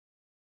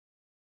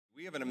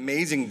We have an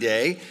amazing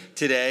day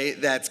today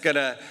that's going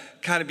to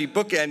kind of be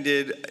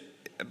bookended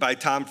by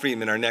Tom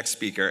Friedman, our next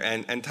speaker.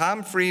 And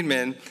Tom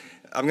Friedman,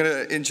 I'm going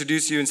to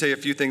introduce you and say a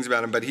few things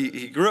about him, but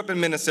he grew up in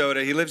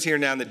Minnesota. He lives here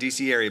now in the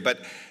DC area.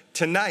 But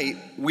tonight,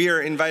 we are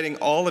inviting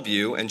all of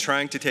you and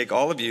trying to take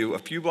all of you a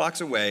few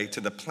blocks away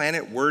to the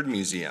Planet Word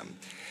Museum.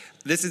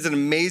 This is an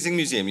amazing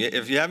museum.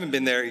 If you haven't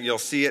been there, you'll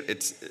see it.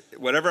 It's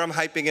whatever I'm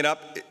hyping it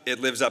up, it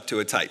lives up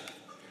to its hype.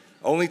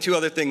 Only two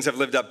other things have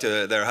lived up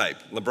to their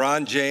hype: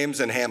 LeBron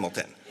James and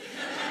Hamilton.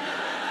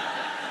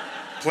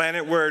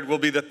 Planet Word will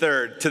be the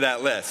third to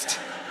that list.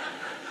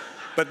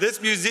 But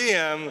this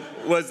museum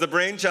was the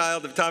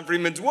brainchild of Tom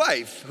Friedman's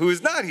wife, who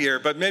is not here,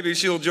 but maybe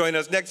she'll join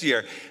us next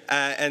year.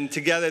 And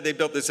together they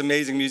built this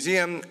amazing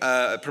museum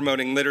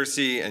promoting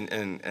literacy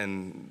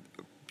and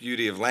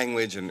beauty of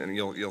language, and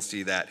you'll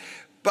see that.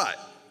 But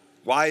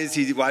why does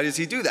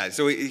he do that?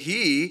 So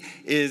he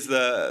is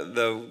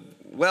the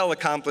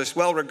well-accomplished,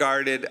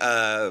 well-regarded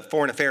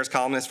foreign affairs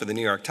columnist for the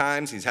New York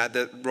Times. He's had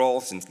that role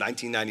since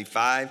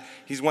 1995.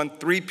 He's won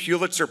 3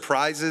 Pulitzer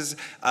Prizes,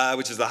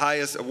 which is the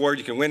highest award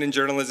you can win in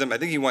journalism. I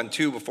think he won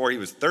 2 before he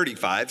was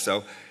 35,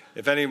 so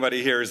if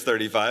anybody here is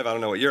 35, I don't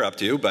know what you're up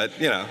to, but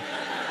you know,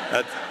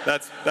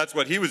 that's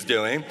what he was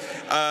doing.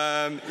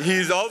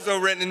 He's also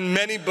written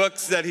many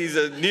books that he's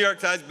a New York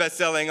Times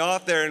best-selling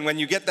author, and when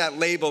you get that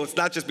label, it's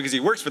not just because he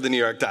works for the New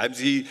York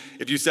Times.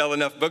 If you sell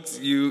enough books,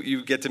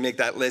 you get to make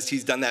that list.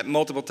 He's done that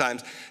multiple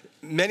times.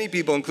 Many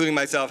people, including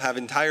myself, have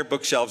entire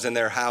bookshelves in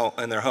their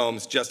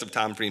homes just of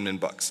Tom Friedman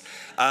books.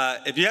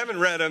 If you haven't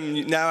read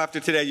them, now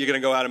after today, you're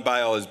going to go out and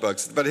buy all his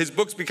books. But his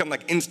books become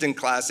like instant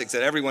classics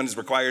that everyone is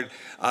required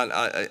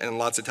on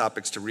lots of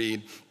topics to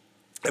read.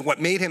 And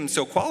what made him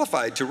so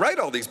qualified to write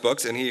all these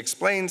books, and he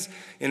explains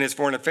in his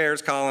foreign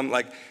affairs column,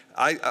 like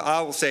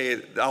I'll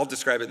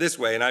describe it this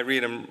way, and I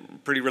read him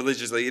pretty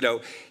religiously. You know,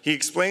 he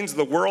explains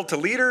the world to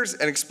leaders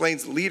and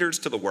explains leaders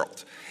to the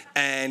world.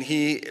 And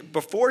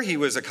before he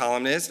was a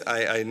columnist,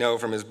 I know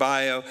from his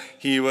bio,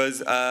 he was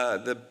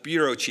the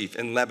bureau chief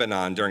in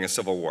Lebanon during a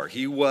civil war.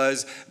 He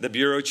was the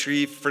bureau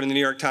chief for the New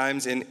York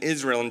Times in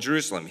Israel and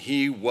Jerusalem.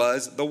 He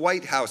was the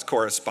White House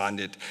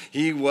correspondent.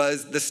 He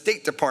was the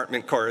State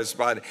Department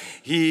correspondent.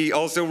 He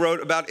also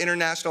wrote about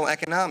international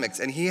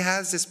economics. And he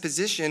has this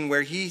position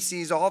where he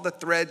sees all the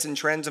threads and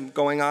trends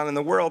going on in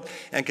the world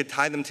and could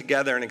tie them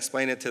together and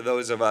explain it to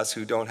those of us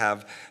who don't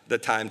have the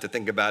time to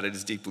think about it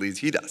as deeply as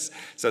he does.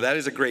 So that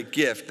is a great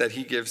gift that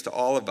he gives to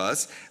all of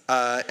us.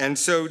 And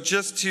so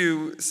just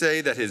to say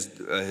that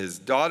his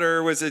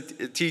daughter was a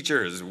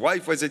teacher, his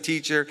wife was a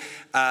teacher,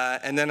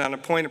 and then on a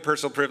point of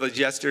personal privilege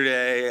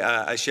yesterday,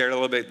 I shared a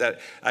little bit that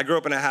I grew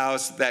up in a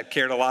house that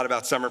cared a lot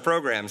about summer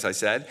programs, I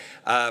said.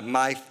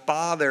 My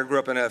father grew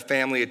up in a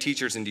family of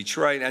teachers in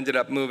Detroit, ended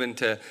up moving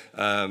to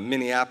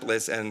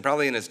Minneapolis, and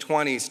probably in his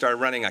 20s started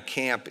running a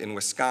camp in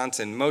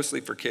Wisconsin,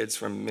 mostly for kids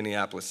from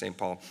Minneapolis, St.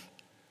 Paul.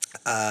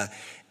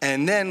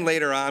 And then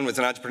later on was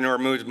an entrepreneur,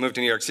 moved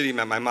to New York City,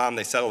 met my mom,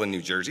 they settled in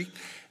New Jersey.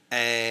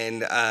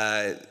 And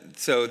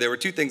so there were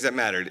 2 things that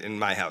mattered in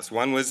my house.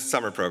 One was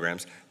summer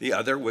programs, the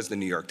other was the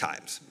New York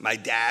Times. My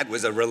dad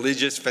was a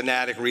religious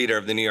fanatic reader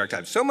of the New York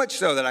Times, so much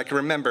so that I can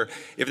remember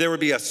if there would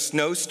be a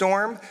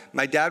snowstorm,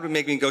 my dad would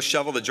make me go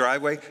shovel the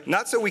driveway,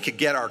 not so we could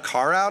get our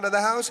car out of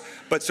the house,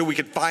 but so we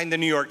could find the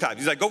New York Times.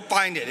 He's like, go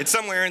find it, it's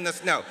somewhere in the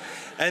snow.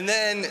 And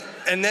then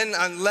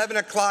on 11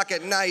 o'clock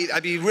at night, I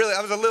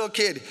was a little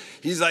kid.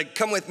 He's like,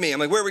 come with me. I'm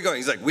like, where are we going?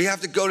 He's like, we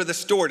have to go to the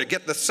store to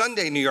get the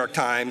Sunday New York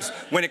Times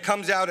when it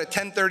comes out at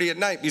 10:30 at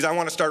night because I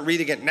want to start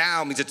reading it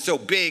now because it's so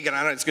big and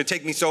it's going to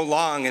take me so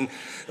long. And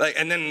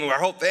then our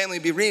whole family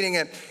would be reading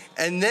it.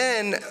 And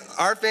then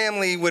our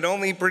family would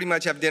only pretty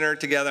much have dinner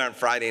together on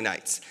Friday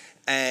nights.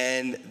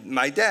 And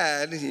my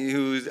dad,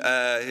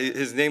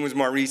 his name was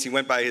Maurice, he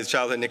went by his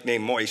childhood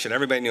nickname Moish, and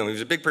everybody knew him. He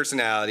was a big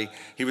personality.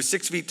 He was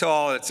 6 feet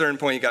tall, and at a certain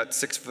point he got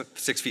 6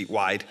 feet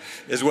wide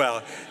as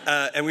well.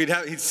 And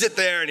he'd sit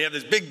there and he'd have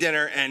this big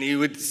dinner, and he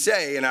would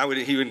say,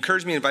 he would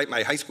encourage me to invite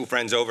my high school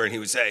friends over, and he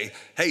would say,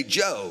 hey,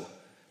 Joe,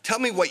 tell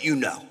me what you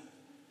know.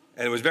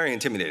 And it was very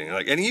intimidating.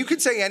 And you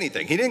could say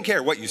anything. He didn't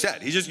care what you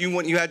said.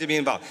 You had to be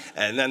involved.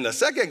 And then the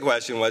second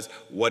question was,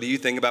 what do you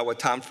think about what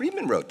Tom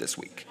Friedman wrote this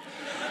week?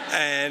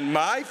 And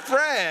my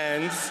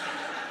friends,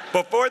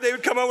 before they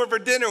would come over for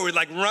dinner, would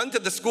run to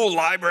the school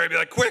library and be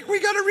like, quick, we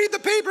got to read the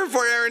paper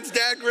before Aaron's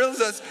dad grills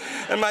us.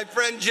 And my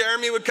friend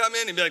Jeremy would come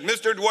in and be like,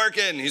 Mr.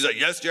 Dworkin. He's like,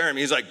 yes, Jeremy.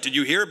 He's like, did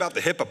you hear about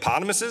the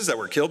hippopotamuses that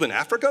were killed in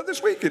Africa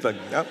this week? He's like,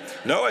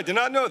 no, I did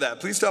not know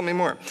that. Please tell me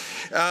more.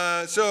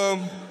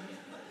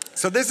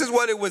 So this is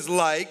what it was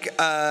like,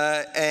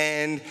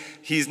 and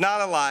he's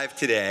not alive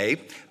today,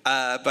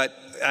 but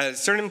at a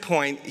certain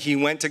point, he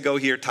went to go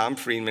hear Tom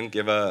Friedman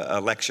give a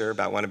lecture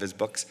about one of his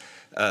books,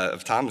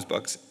 of Tom's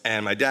books,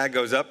 and my dad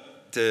goes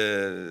up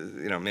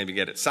to, maybe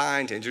get it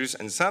signed, to introduce,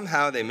 and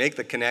somehow they make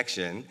the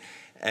connection,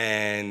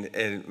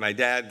 and my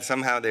dad,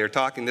 somehow they were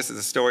talking, this is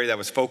a story that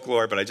was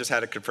folklore, but I just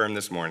had it confirmed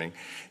this morning,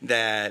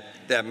 that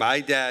my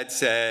dad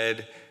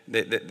said,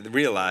 that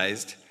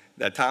realized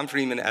that Tom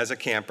Friedman, as a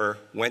camper,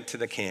 went to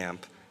the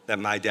camp that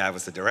my dad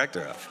was the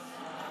director of.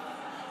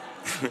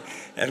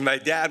 And my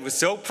dad was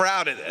so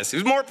proud of this. He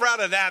was more proud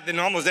of that than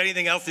almost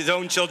anything else his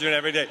own children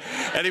every day.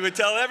 And he would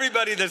tell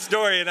everybody the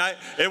story. And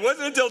it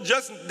wasn't until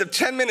just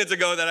 10 minutes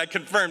ago that I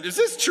confirmed, is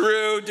this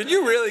true? Did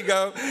you really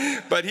go?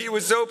 But he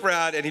was so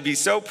proud, and he'd be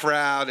so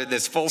proud in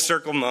this full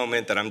circle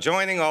moment that I'm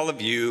joining all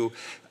of you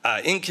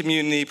in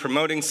community,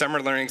 promoting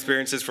summer learning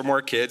experiences for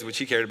more kids, which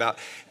he cared about,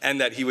 and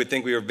that he would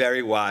think we were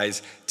very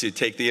wise to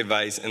take the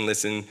advice and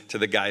listen to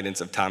the guidance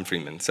of Tom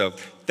Friedman. So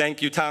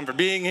thank you, Tom, for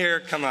being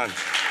here. Come on.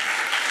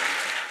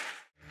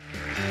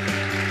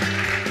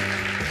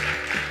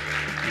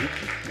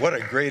 What a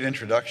great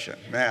introduction.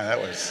 Man,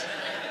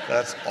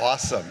 that's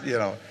awesome. You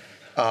know,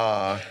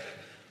 I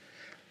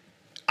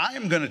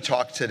am going to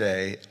talk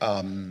today.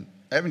 I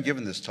haven't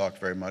given this talk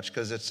very much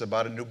because it's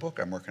about a new book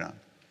I'm working on.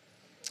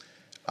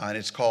 And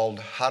it's called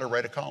How to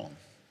Write a Column.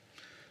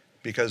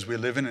 Because we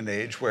live in an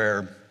age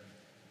where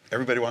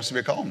everybody wants to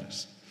be a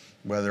columnist,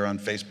 whether on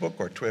Facebook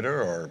or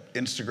Twitter or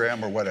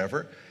Instagram or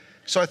whatever.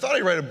 So I thought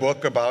I'd write a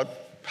book about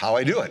how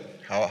I do it,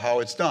 how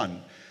it's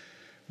done.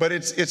 But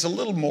it's a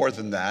little more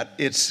than that.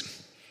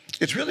 It's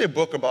really a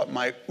book about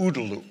my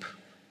OODA loop.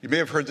 You may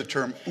have heard the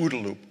term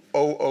OODA loop,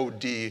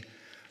 O-O-D-A.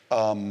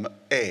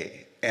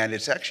 And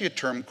it's actually a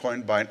term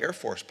coined by an Air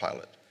Force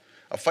pilot,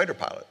 a fighter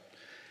pilot.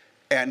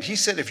 And he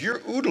said, if your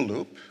OODA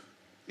loop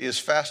is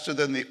faster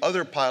than the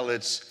other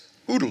pilot's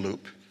OODA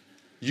loop,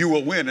 you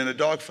will win in a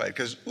dogfight.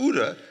 Because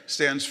OODA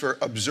stands for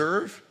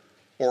Observe,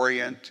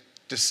 Orient,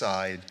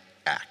 Decide,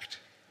 Act.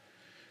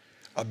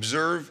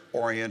 Observe,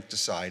 Orient,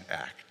 Decide,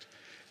 Act.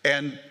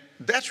 And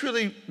that's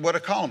really what a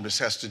columnist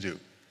has to do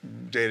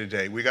day to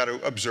day. We got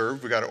to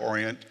observe, we got to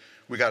orient,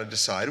 we got to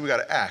decide, we got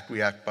to act.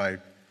 We act by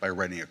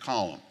writing a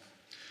column.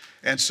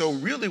 And so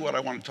really what I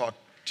want to talk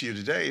to you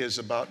today is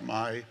about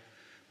my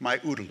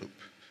OODA loop.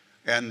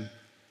 And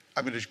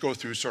I'm going to go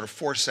through sort of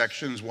 4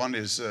 sections. One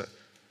is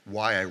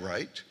why I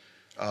write.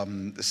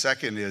 The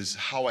second is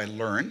how I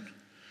learn.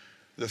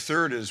 The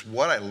third is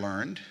what I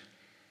learned.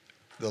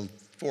 The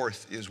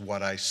fourth is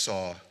what I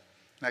saw.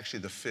 And actually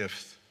the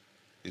fifth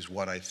is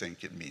what I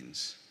think it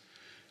means.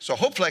 So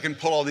hopefully I can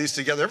pull all these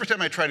together. Every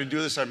time I try to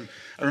do this, I'm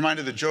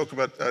reminded of the joke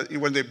about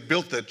when they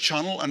built the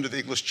channel under the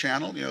English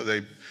Channel. You know,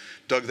 they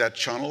dug that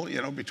channel, you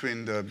know,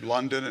 between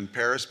London and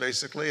Paris,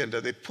 basically, and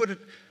they put it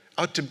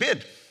out to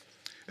bid.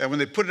 And when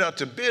they put it out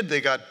to bid,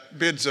 they got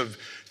bids of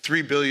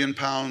 3 billion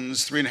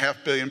pounds,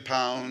 3.5 billion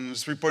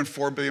pounds,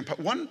 3.4 billion pounds.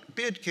 One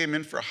bid came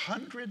in for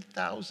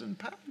 100,000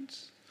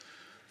 pounds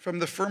from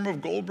the firm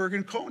of Goldberg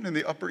and Cohn in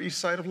the Upper East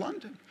Side of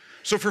London.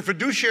 So for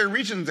fiduciary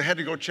reasons, they had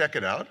to go check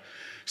it out.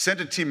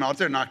 Sent a team out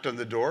there, knocked on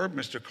the door.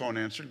 Mr. Cohn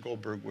answered.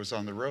 Goldberg was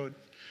on the road.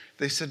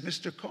 They said,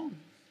 Mr. Cohn,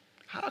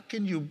 how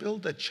can you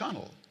build a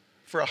channel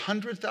for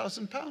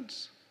 100,000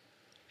 pounds?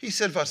 He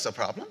said, what's the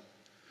problem?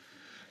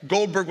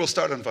 Goldberg will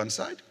start on one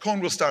side, Cohn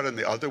will start on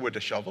the other with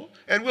a shovel,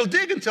 and we'll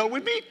dig until we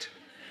meet.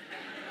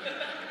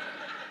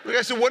 The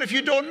guy said, what if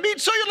you don't meet?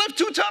 So you'll have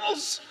 2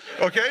 tunnels.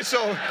 Okay,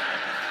 so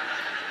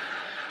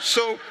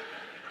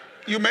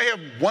you may have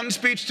 1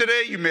 speech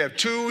today, you may have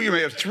 2, you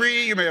may have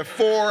 3, you may have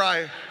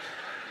 4.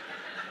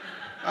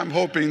 I'm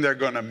hoping they're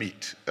going to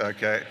meet,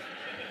 okay?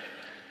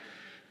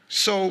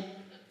 So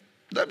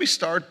let me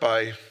start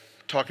by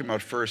talking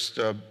about first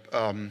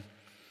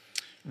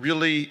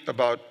really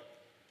about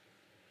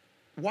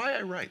why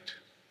I write.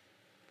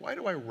 Why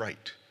do I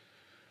write?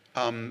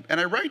 And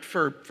I write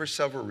for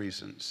several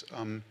reasons.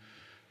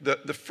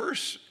 The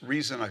first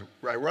reason I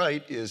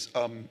write is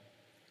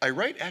I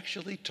write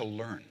actually to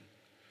learn.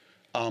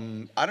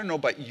 I don't know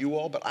about you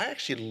all, but I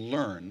actually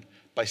learn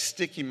by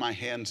sticking my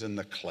hands in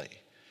the clay.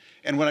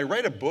 And when I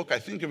write a book, I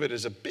think of it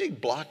as a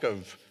big block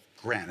of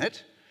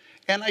granite,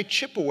 and I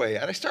chip away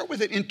at it. I start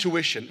with an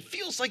intuition. It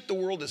feels like the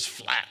world is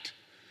flat.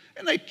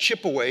 And I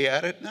chip away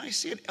at it, and then I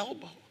see an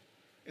elbow,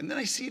 and then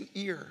I see an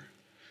ear,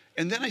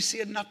 and then I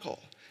see a knuckle,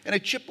 and I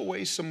chip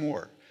away some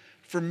more.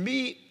 For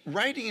me,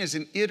 writing is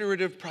an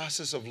iterative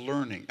process of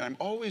learning, and I'm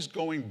always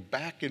going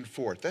back and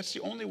forth. That's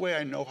the only way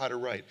I know how to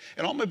write.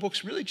 And all my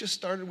books really just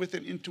started with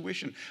an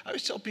intuition. I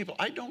always tell people,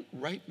 I don't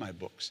write my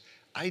books.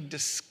 I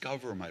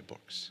discover my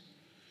books.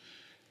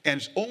 And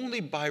it's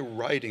only by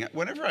writing.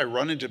 Whenever I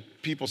run into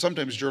people,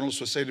 sometimes journalists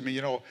will say to me,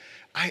 you know,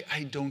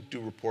 I don't do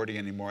reporting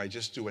anymore, I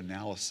just do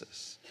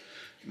analysis.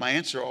 My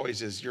answer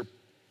always is, your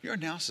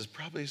analysis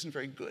probably isn't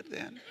very good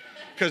then.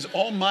 Because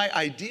all my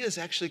ideas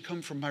actually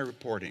come from my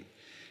reporting.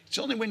 It's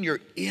only when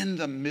you're in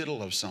the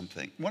middle of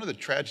something. One of the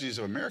tragedies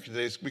of America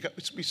today is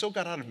we so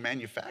got out of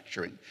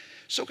manufacturing,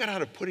 so got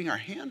out of putting our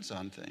hands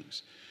on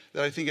things,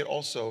 that I think it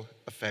also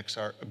affects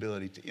our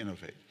ability to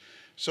innovate.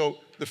 So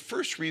the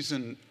first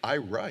reason I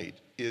write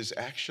is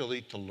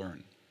actually to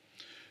learn.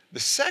 The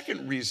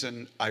second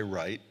reason I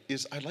write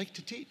is I like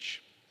to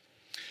teach.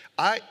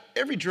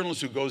 Every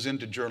journalist who goes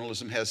into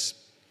journalism has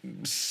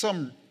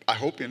some, I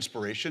hope,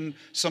 inspiration,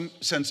 some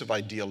sense of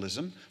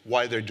idealism,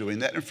 why they're doing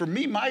that. And for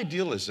me, my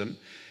idealism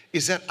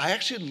is that I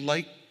actually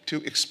like to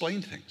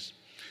explain things.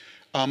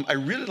 I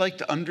really like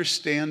to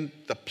understand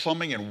the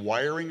plumbing and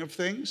wiring of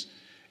things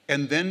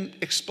and then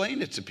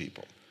explain it to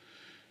people.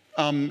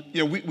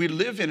 We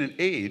live in an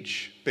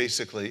age,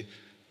 basically,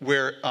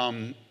 where,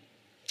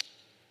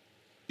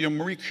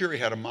 Marie Curie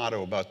had a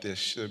motto about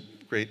this, a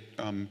great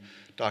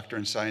doctor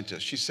and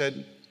scientist. She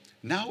said,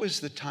 "Now is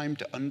the time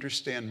to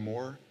understand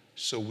more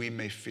so we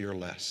may fear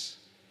less."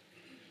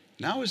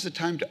 Now is the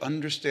time to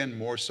understand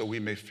more so we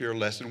may fear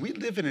less. And we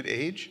live in an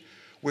age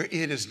where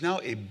it is now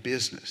a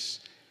business,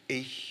 a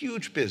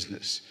huge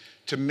business,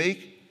 to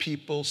make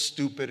people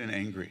stupid and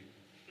angry.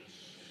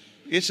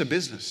 It's a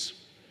business.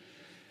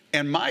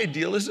 And my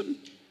idealism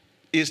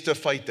is to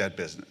fight that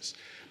business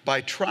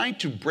by trying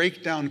to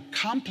break down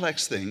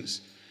complex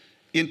things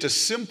into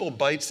simple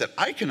bites that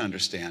I can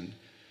understand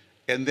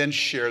and then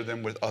share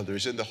them with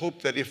others in the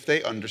hope that if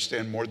they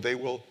understand more, they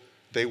will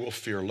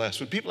fear less.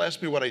 When people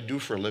ask me what I do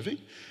for a living,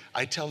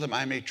 I tell them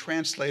I'm a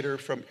translator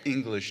from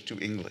English to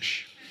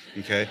English,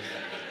 okay?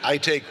 I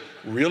take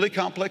really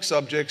complex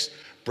subjects,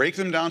 break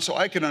them down so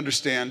I can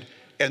understand,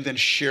 and then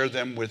share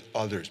them with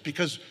others.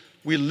 Because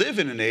we live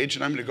in an age,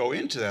 and I'm going to go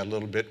into that a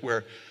little bit,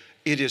 where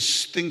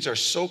things are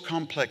so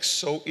complex,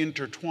 so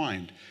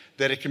intertwined,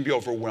 that it can be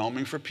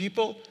overwhelming for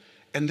people,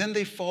 and then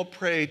they fall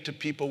prey to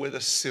people with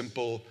a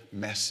simple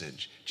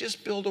message.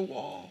 Just build a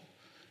wall.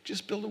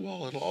 Just build a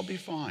wall. It'll all be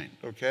fine,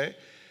 okay?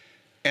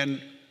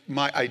 And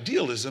my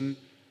idealism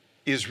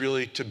is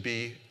really to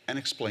be an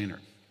explainer.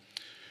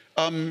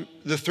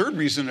 The third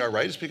reason I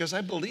write is because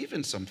I believe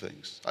in some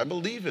things. I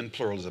believe in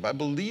pluralism. I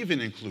believe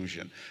in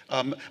inclusion.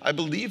 I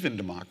believe in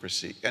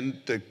democracy. And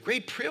the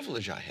great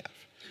privilege I have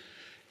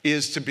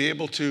is to be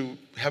able to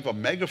have a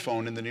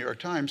megaphone in the New York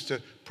Times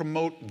to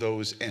promote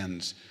those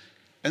ends.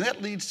 And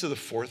that leads to the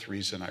fourth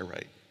reason I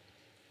write.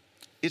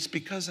 It's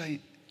because I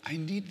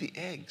need the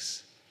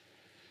eggs.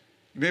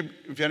 Maybe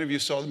if any of you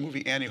saw the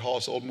movie Annie Hall,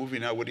 it's an old movie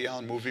now, Woody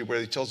Allen movie, where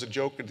he tells a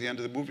joke at the end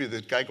of the movie. The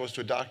guy goes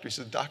to a doctor. He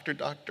says, doctor,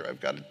 I've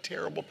got a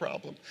terrible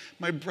problem.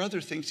 My brother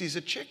thinks he's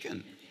a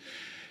chicken.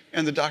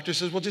 And the doctor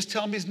says, well, just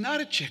tell him he's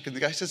not a chicken. The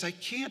guy says, I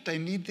can't. I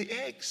need the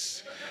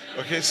eggs.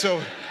 Okay,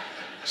 so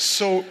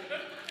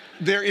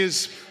there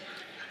is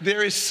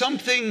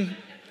something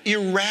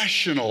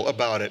irrational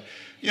about it.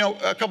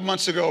 A couple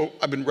months ago,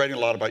 I've been writing a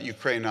lot about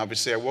Ukraine,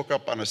 obviously. I woke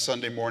up on a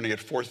Sunday morning at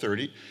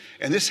 4:30,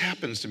 and this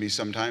happens to me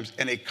sometimes,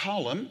 and a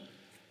column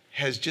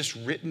has just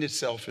written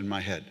itself in my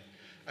head.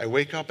 I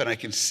wake up and I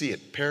can see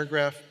it,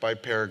 paragraph by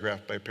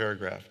paragraph by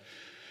paragraph.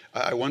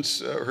 I once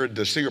heard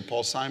the singer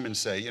Paul Simon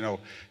say,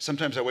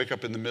 sometimes I wake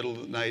up in the middle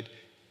of the night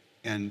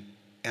and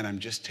I'm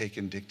just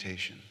taking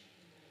dictation.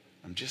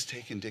 I'm just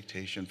taking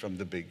dictation from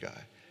the big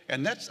guy.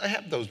 And I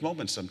have those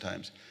moments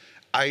sometimes.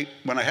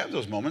 When I have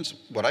those moments,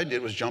 what I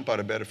did was jump out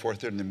of bed at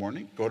 4:30 in the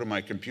morning, go to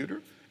my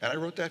computer, and I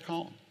wrote that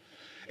column.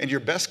 And your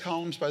best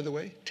columns, by the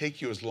way,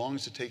 take you as long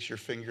as it takes your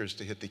fingers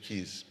to hit the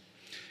keys,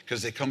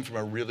 because they come from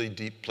a really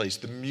deep place.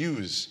 The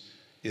muse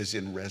is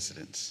in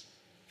residence,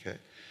 okay?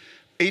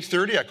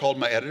 8:30, I called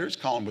my editors.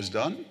 Column was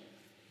done,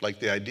 liked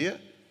the idea.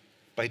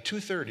 By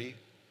 2:30,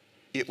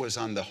 it was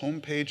on the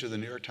homepage of the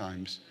New York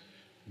Times,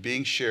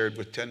 being shared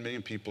with 10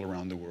 million people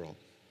around the world.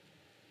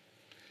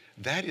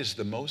 That is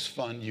the most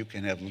fun you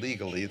can have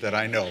legally that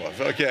I know of,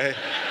 okay?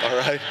 All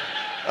right?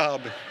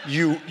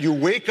 You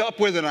wake up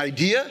with an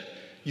idea,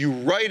 you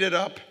write it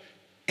up,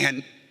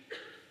 and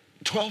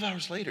 12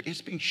 hours later,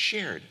 it's being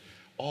shared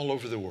all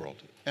over the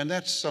world. And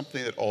that's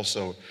something that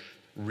also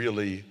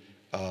really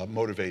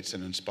motivates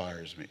and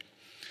inspires me.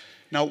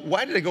 Now,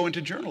 why did I go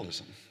into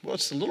journalism? Well,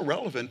 it's a little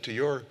relevant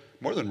to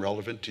more than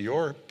relevant to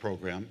your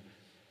program.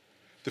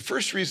 The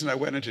first reason I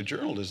went into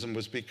journalism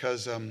was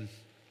because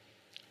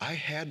I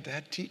had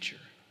that teacher.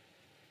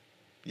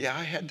 Yeah,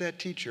 I had that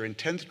teacher in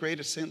 10th grade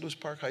at St. Louis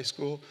Park High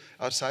School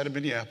outside of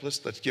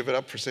Minneapolis. Let's give it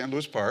up for St.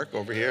 Louis Park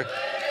over here.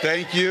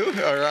 Thank you,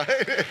 all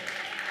right.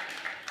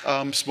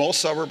 Small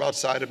suburb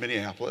outside of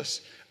Minneapolis.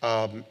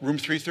 Room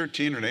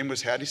 313, her name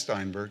was Hattie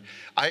Steinberg.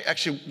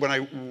 When I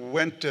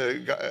went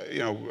to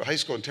high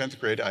school in 10th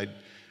grade, I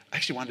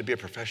actually wanted to be a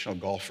professional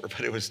golfer,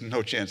 but it was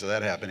no chance of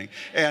that happening.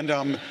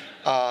 And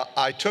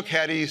I took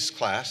Hattie's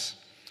class,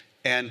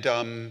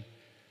 and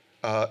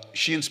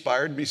she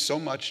inspired me so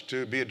much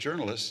to be a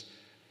journalist.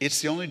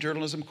 It's the only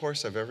journalism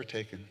course I've ever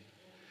taken.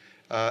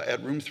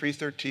 At room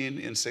 313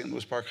 in St.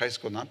 Louis Park High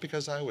School, not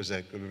because I was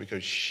that good, but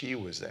because she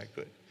was that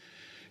good.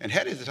 And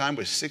Hattie at the time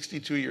was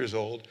 62 years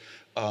old,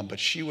 but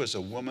she was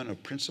a woman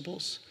of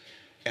principles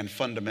and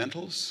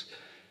fundamentals,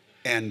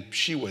 and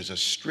she was a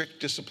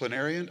strict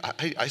disciplinarian.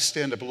 I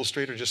stand up a little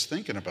straighter just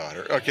thinking about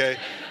her, okay?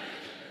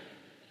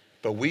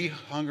 But we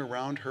hung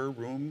around her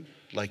room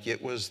like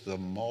it was the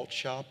malt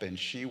shop and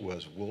she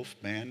was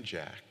Wolfman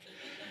Jack.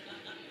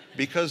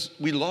 Because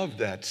we loved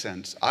that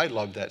sense. I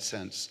loved that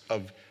sense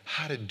of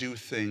how to do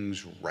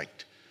things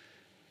right.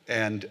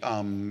 And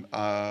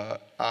I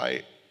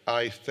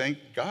thank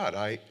God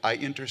I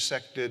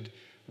intersected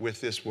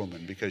with this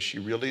woman, because she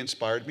really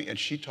inspired me, and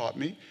she taught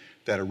me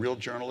that a real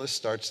journalist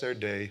starts their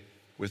day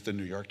with the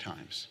New York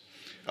Times.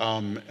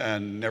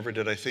 And never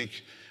did I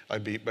think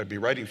I'd be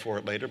writing for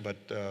it later, but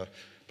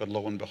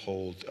lo and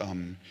behold,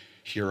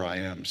 here I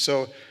am.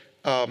 So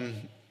I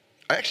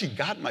actually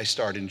got my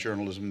start in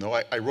journalism, though.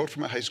 I wrote for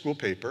my high school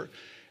paper,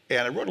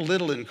 And I wrote a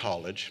little in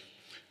college,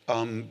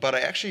 but I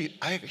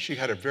actually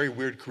had a very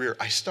weird career.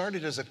 I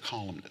started as a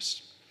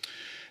columnist.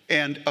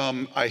 And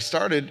I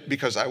started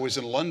because I was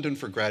in London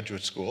for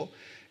graduate school,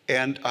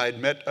 and I'd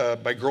met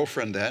my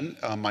girlfriend then,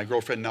 my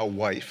girlfriend, now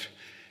wife,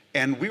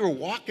 and we were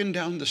walking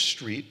down the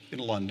street in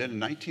London in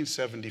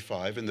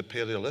 1975 in the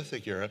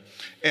Paleolithic era,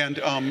 and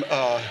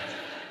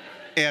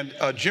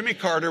Jimmy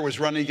Carter was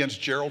running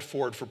against Gerald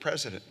Ford for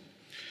president.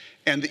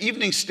 And the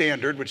Evening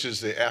Standard, which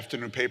is the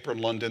afternoon paper in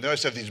London, they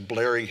always have these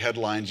blaring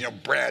headlines,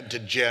 Brad to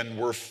Jen,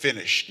 we're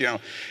finished,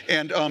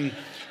 And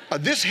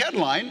this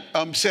headline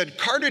said,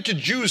 Carter to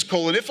Jews,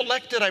 if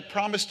elected, I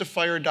promise to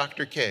fire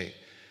Dr. K.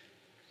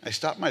 I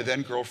stopped my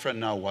then girlfriend,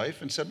 now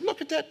wife, and said,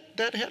 look at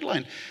that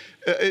headline.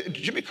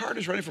 Jimmy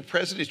Carter's running for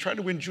president. He's trying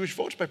to win Jewish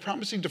votes by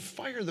promising to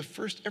fire the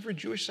first ever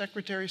Jewish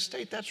Secretary of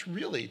State. That's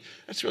really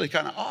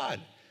kind of odd.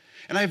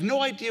 And I have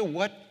no idea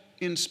what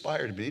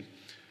inspired me,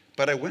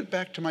 but I went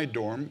back to my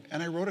dorm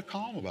and I wrote a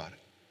column about it.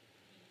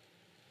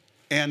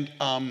 And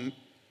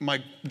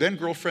my then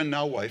girlfriend,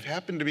 now wife,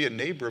 happened to be a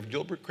neighbor of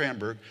Gilbert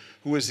Cranberg,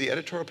 who was the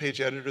editorial page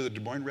editor of the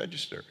Des Moines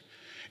Register.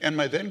 And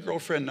my then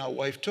girlfriend, now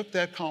wife, took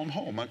that column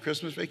home on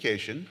Christmas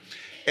vacation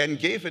and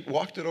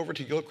walked it over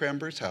to Gil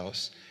Cranberg's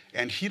house,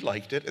 and he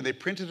liked it, and they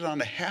printed it on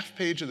a half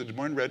page of the Des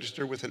Moines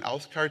Register with an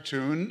Alf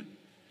cartoon,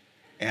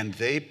 and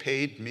they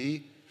paid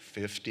me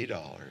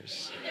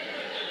 $50.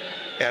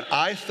 And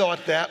I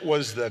thought that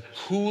was the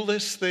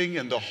coolest thing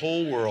in the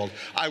whole world.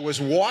 I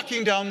was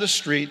walking down the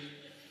street,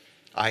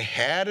 I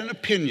had an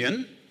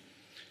opinion,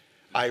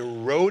 I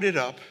wrote it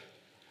up,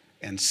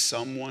 and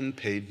someone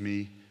paid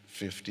me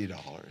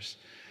 $50.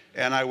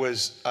 And I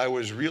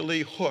was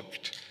really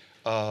hooked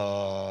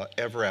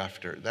ever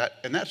after that,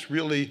 and that's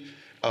really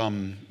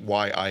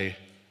why I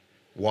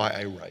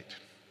write.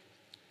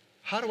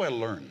 How do I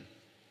learn?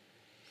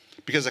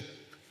 Because a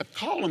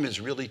column is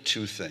really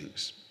two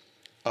things.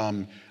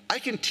 I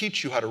can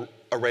teach you how to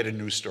write a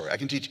news story. I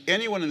can teach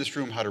anyone in this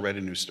room how to write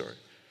a news story.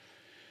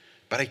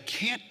 But I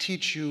can't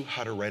teach you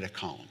how to write a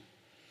column,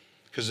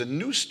 because a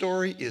news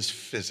story is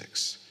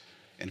physics,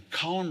 and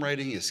column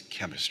writing is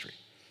chemistry.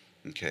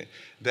 Okay,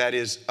 that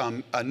is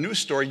a news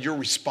story. You're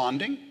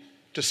responding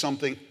to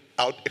something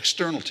out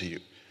external to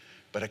you,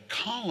 but a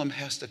column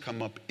has to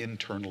come up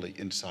internally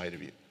inside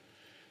of you,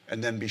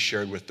 and then be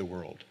shared with the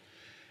world.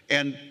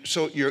 And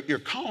so your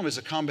column is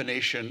a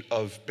combination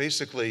of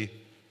basically,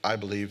 I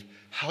believe,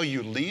 how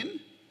you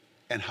lean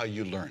and how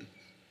you learn.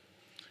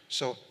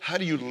 So how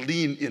do you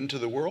lean into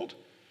the world?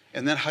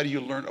 And then how do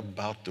you learn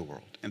about the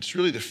world? And it's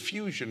really the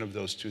fusion of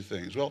those two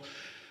things. Well,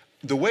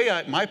 the way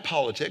my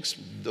politics,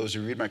 those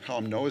who read my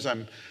column know, is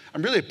I'm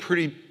really a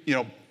pretty,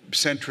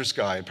 centrist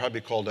guy,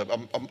 probably called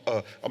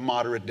a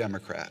moderate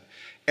Democrat.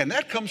 And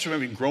that comes from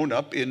having grown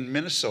up in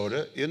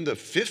Minnesota in the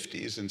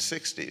 50s and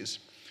 60s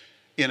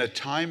in a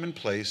time and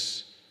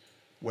place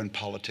when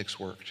politics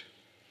worked.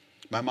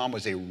 My mom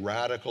was a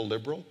radical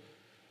liberal,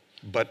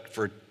 but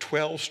for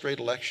 12 straight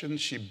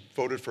elections, she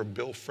voted for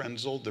Bill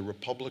Frenzel, the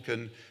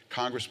Republican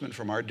congressman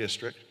from our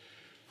district,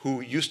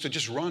 who used to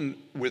just run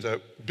with a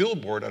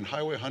billboard on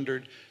Highway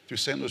 100 through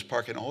St. Louis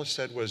Park, and all it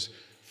said was,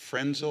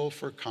 Frenzel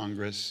for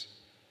Congress,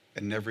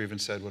 and never even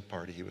said what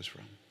party he was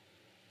from.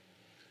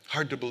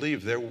 Hard to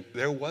believe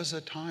there was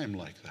a time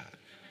like that.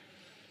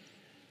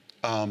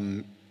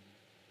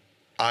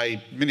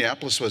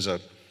 Minneapolis was a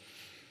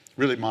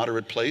really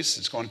moderate place.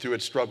 It's gone through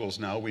its struggles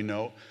now, we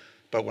know.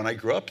 But when I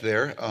grew up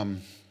there,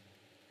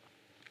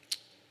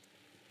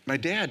 my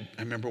dad,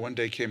 I remember one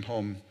day came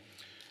home,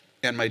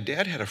 and my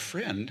dad had a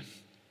friend.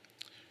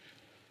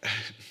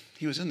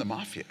 He was in the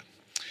mafia,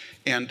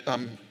 and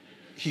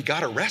he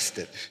got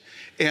arrested.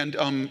 And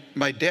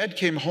my dad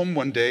came home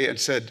one day and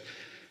said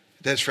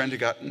that his friend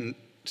had gotten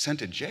sent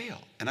to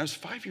jail. And I was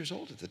 5 years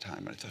old at the time.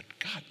 And I thought,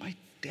 God, my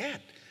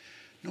dad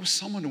knows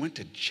someone who went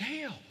to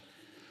jail.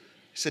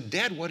 I said,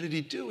 Dad, what did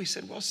he do? He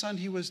said, well, son,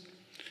 he was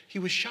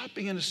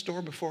shopping in a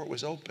store before it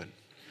was open.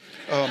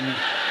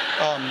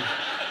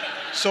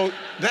 So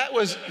that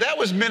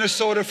was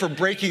Minnesota for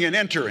breaking and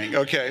entering,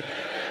 okay?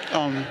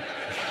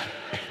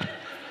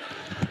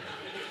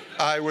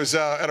 I was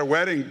at a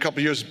wedding a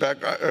couple years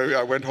back.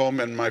 I went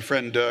home, and my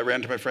friend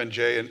ran to my friend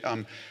Jay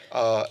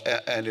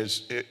and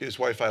his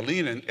wife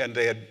Eileen, and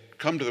they had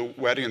come to the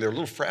wedding, and they were a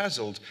little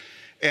frazzled.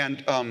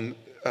 And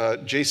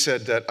Jay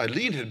said that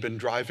Eileen had been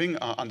driving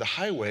on the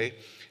highway,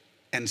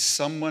 and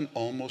someone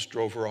almost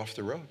drove her off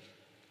the road.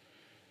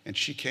 And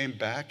she came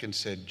back and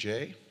said,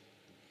 Jay,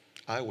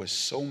 I was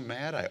so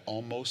mad I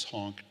almost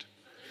honked.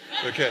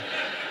 Okay,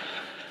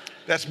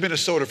 that's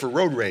Minnesota for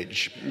road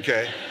rage.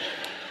 Okay.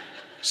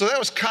 So that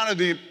was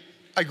kind of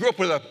I grew up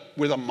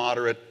with a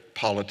moderate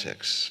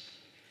politics.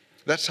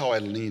 That's how I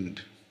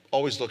leaned,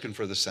 always looking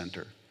for the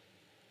center,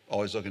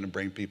 always looking to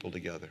bring people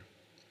together.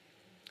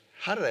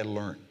 How did I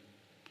learn?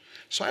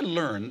 So I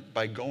learned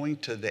by going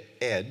to the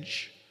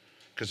edge,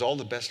 because all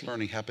the best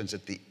learning happens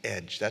at the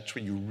edge. That's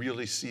where you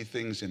really see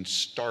things in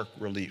stark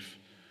relief.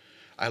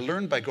 I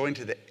learned by going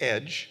to the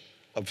edge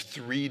of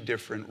 3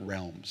 different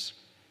realms.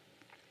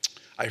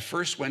 I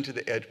first went to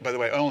the edge. By the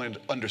way, I only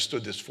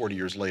understood this 40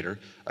 years later.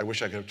 I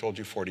wish I could have told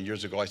you 40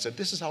 years ago. I said,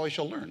 this is how I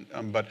shall learn.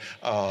 But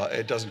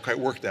it doesn't quite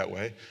work that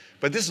way.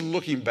 But this is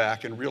looking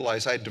back and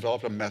realize I had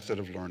developed a method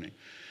of learning.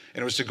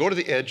 And it was to go to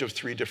the edge of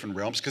 3 different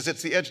realms, because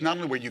it's the edge not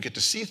only where you get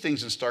to see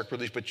things in stark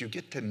relief, but you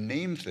get to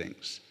name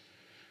things.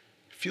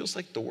 It feels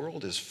like the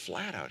world is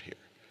flat out here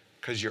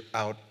because you're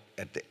out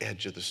at the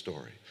edge of the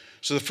story.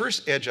 So the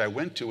first edge I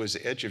went to was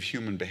the edge of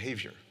human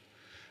behavior.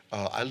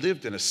 I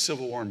lived in a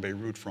civil war in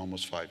Beirut for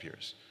almost 5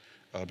 years,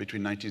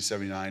 between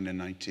 1979 and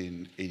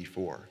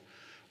 1984.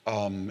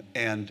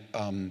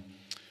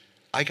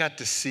 I got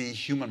to see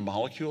human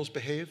molecules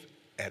behave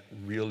at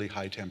really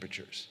high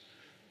temperatures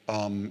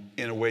in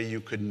a way you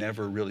could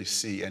never really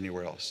see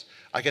anywhere else.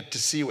 I get to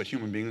see what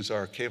human beings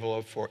are capable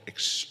of for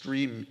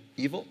extreme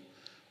evil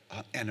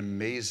and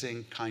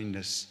amazing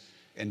kindness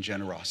and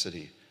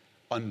generosity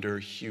under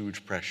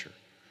huge pressure.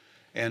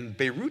 And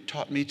Beirut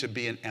taught me to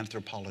be an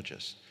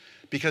anthropologist,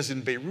 because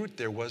in Beirut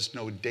there was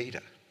no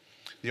data.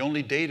 The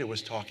only data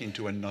was talking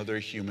to another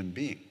human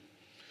being.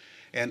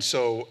 And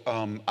so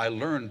I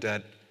learned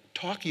that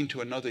talking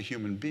to another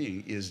human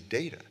being is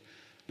data.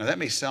 Now that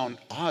may sound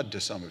odd to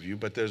some of you,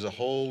 but there's a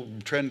whole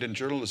trend in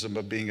journalism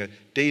of being a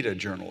data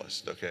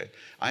journalist, okay?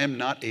 I am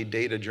not a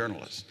data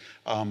journalist.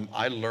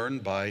 I learn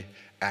by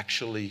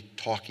actually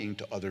talking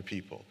to other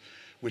people,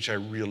 which I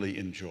really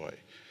enjoy.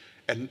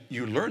 And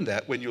you learn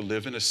that when you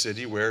live in a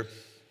city where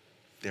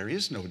there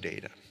is no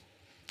data.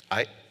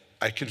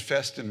 I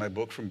confessed in my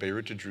book, From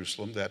Beirut to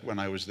Jerusalem, that when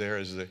I was there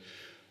as the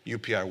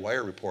UPI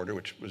Wire reporter,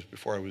 which was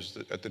before I was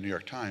at the New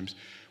York Times,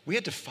 we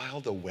had to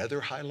file the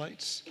weather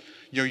highlights.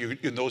 You know,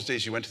 in those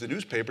days, you went to the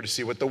newspaper to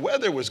see what the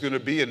weather was going to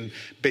be in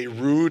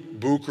Beirut,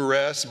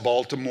 Bucharest,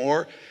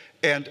 Baltimore,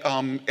 and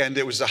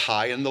there was the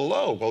high and the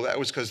low. Well, that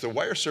was because the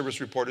wire service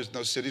reporters in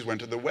those cities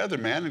went to the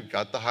weatherman and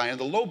got the high and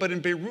the low. But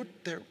in Beirut,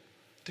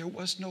 there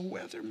was no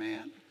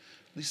weatherman,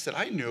 at least that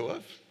I knew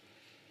of.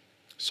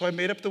 So I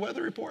made up the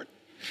weather report.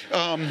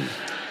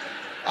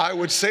 I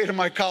would say to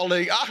my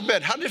colleague,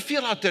 Ahmed, how did it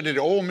feel out there today?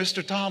 Oh,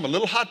 Mr. Tom, a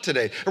little hot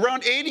today.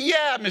 Around 80?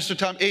 Yeah, Mr.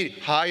 Tom,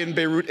 80. High in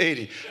Beirut,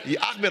 80. Yeah,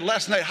 Ahmed,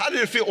 last night, how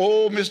did it feel?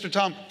 Oh, Mr.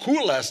 Tom,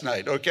 cool last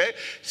night, okay?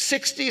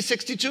 60,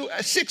 62,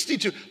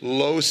 62.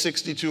 Low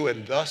 62,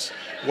 and thus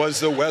was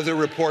the weather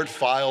report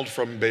filed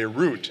from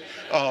Beirut.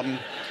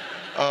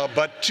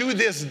 But to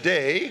this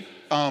day,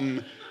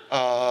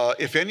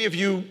 if any of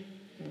you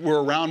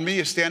were around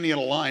me standing in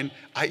a line,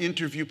 I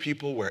interview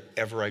people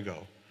wherever I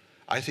go.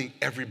 I think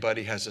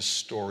everybody has a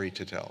story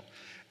to tell.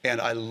 And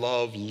I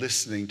love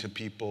listening to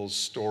people's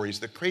stories,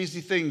 the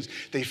crazy things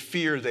they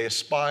fear, they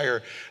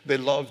aspire, they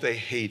love, they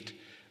hate.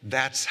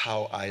 That's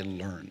how I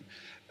learn.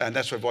 And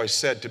that's what I've always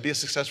said. To be a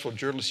successful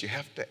journalist, you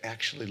have to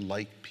actually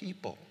like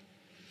people.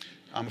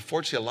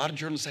 Unfortunately, a lot of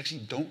journalists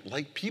actually don't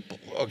like people,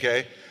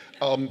 okay?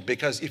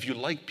 Because if you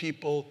like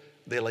people,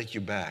 they like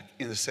you back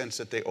in the sense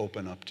that they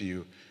open up to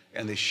you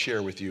and they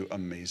share with you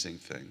amazing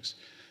things.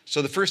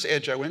 So the first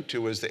edge I went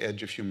to was the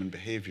edge of human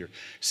behavior.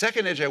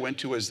 Second edge I went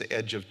to was the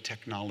edge of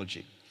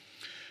technology.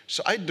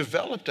 So I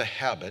developed a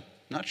habit,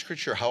 not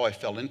sure how I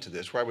fell into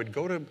this, where I would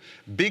go to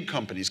big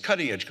companies,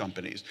 cutting edge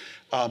companies,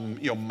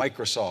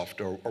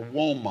 Microsoft or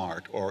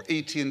Walmart or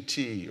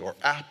AT&T or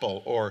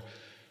Apple or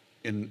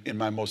in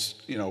my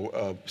most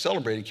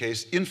celebrated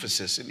case,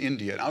 Infosys in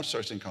India, an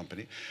outsourcing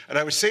company. And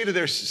I would say to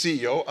their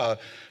CEO,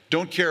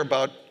 don't care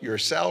about your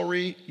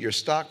salary, your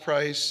stock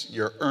price,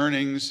 your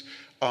earnings,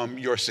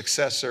 your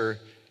successor,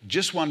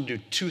 just want to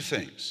do 2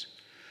 things.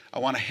 I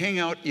want to hang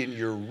out in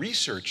your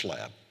research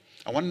lab.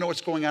 I want to know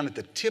what's going on at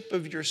the tip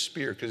of your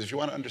spear, because if you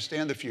want to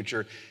understand the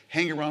future,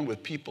 hang around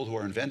with people who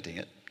are inventing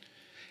it.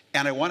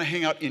 And I want to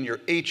hang out in your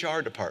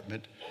HR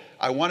department.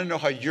 I want to know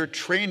how you're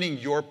training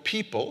your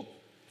people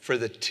for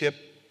the tip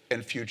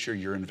and future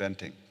you're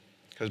inventing.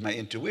 Because my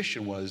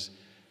intuition was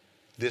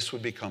this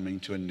would be coming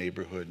to a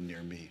neighborhood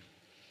near me.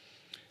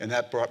 And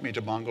that brought me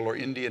to Bangalore,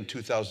 India in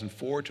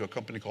 2004 to a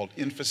company called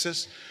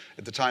Infosys,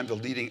 at the time the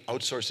leading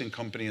outsourcing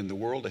company in the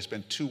world. I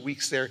spent 2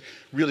 weeks there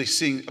really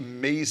seeing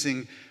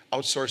amazing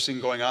outsourcing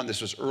going on.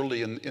 This was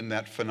early in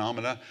that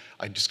phenomena.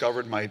 I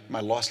discovered my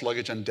lost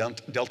luggage on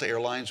Delta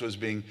Airlines was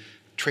being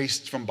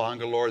traced from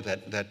Bangalore,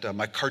 that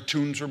my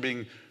cartoons were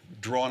being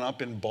drawn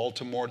up in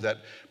Baltimore, that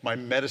my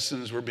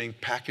medicines were being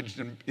packaged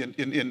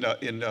in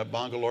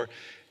Bangalore.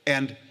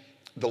 And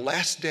the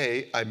last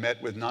day, I met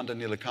with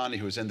Nandan Nilekani,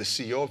 who was then the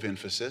CEO of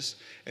Infosys,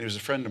 and he was a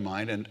friend of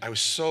mine, and I was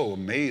so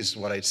amazed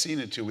what I'd seen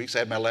in 2 weeks. I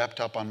had my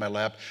laptop on my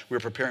lap. We were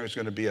preparing, it was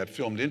going to be a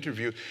filmed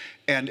interview,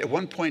 and at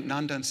one point,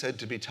 Nandan said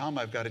to me, Tom,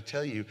 I've got to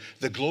tell you,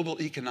 the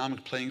global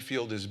economic playing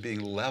field is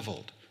being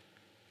leveled,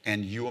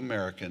 and you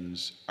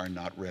Americans are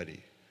not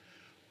ready.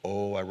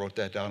 Oh, I wrote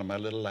that down on my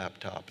little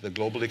laptop. The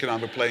global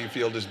economic playing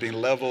field is being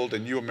leveled,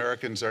 and you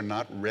Americans are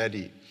not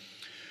ready.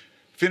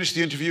 Finished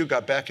the interview,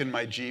 got back in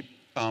my Jeep,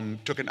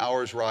 took an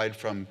hour's ride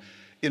from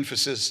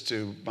Infosys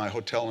to my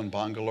hotel in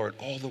Bangalore, and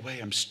all the way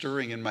I'm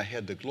stirring in my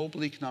head, the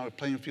global economic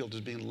playing field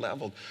is being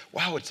leveled.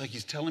 Wow, it's like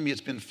he's telling me it's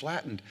been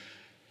flattened.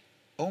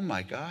 Oh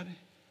my God,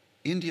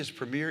 India's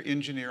premier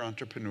engineer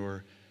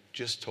entrepreneur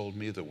just told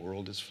me the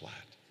world is flat.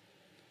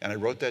 And I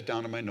wrote that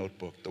down in my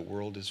notebook, the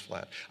world is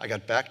flat. I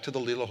got back to the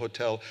Lila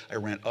Hotel, I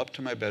ran up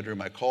to my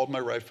bedroom, I called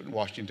my wife in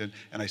Washington,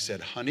 and I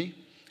said, honey,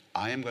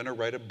 I am gonna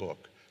write a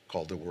book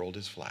called The World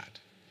is Flat.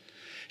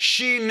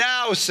 She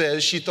now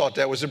says she thought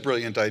that was a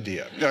brilliant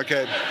idea,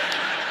 okay?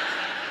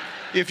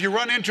 If you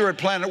run into her at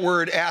Planet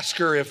Word, ask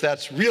her if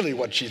that's really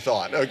what she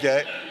thought,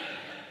 okay?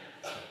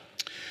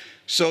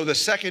 So the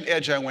second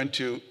edge I went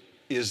to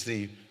is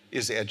the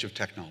edge of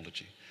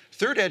technology.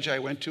 Third edge I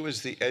went to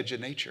is the edge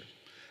of nature.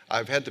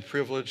 I've had the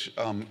privilege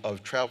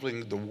of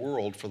traveling the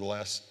world for the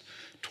last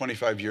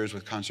 25 years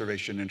with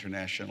Conservation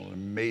International, an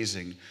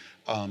amazing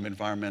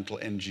environmental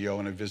NGO,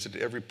 and I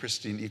visited every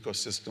pristine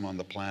ecosystem on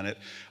the planet.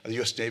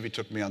 The US Navy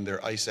took me on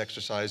their ice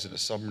exercise in a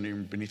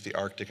submarine beneath the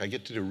Arctic. I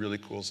get to do really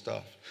cool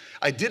stuff.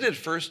 I did it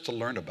first to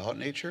learn about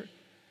nature,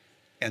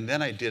 and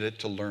then I did it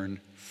to learn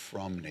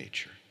from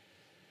nature.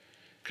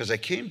 Because I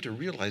came to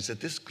realize that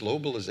this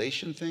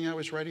globalization thing I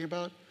was writing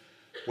about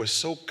was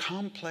so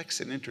complex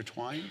and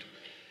intertwined.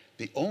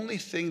 The only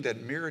thing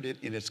that mirrored it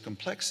in its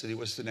complexity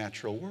was the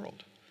natural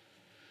world.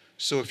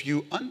 So if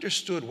you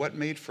understood what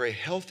made for a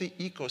healthy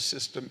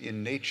ecosystem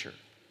in nature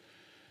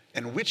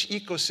and which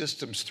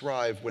ecosystems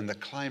thrive when the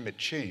climate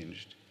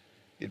changed,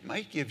 it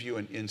might give you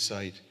an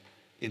insight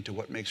into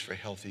what makes for a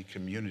healthy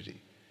community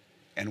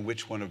and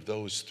which one of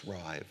those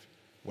thrive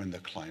when the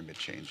climate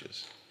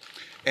changes.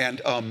 And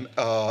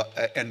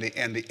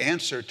the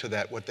answer to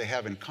that, what they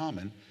have in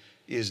common,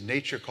 is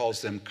nature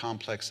calls them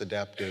complex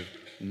adaptive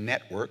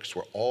networks,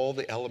 where all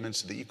the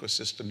elements of the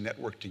ecosystem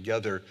network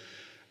together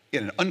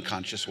in an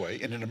unconscious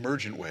way, in an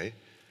emergent way,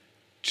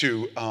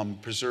 to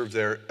preserve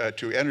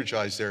to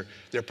energize their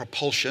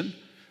propulsion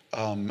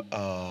and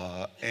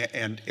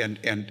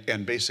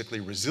basically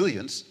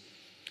resilience.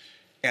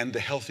 And the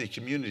healthy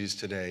communities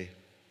today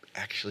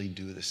actually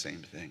do the same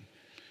thing.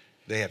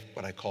 They have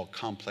what I call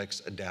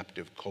complex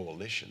adaptive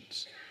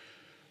coalitions,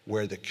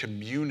 where the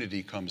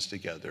community comes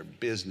together,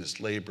 business,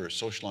 labor,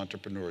 social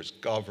entrepreneurs,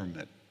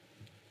 government,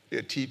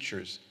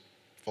 teachers,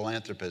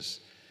 philanthropists,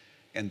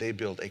 and they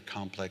build a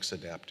complex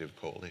adaptive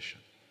coalition.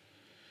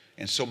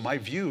 And so my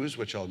views,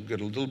 which I'll get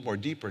a little more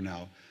deeper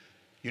now,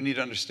 you need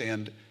to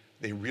understand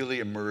they really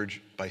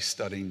emerge by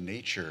studying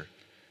nature,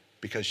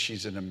 because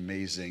she's an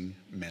amazing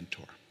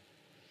mentor.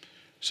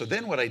 So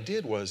then what I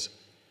did was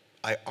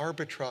I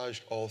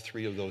arbitraged all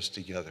three of those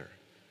together.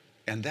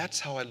 And that's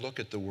how I look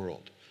at the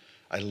world.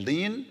 I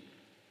lean,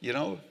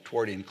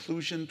 toward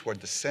inclusion,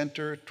 toward the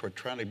center, toward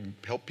trying to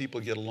help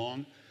people get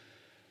along.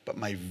 But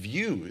my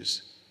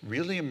views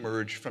really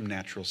emerge from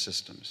natural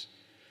systems.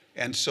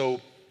 And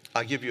so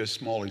I'll give you a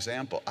small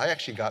example. I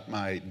actually got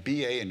my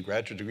BA and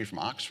graduate degree from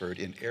Oxford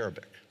in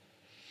Arabic.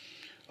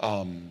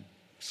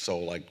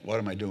 So what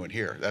am I doing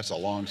here? That's a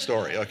long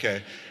story,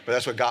 okay? But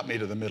that's what got me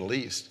to the Middle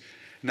East.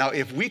 Now,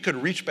 if we could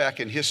reach back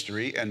in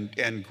history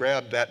and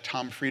grab that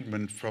Tom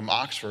Friedman from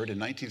Oxford in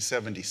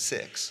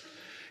 1976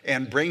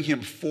 and bring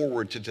him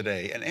forward to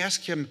today and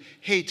ask him,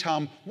 hey,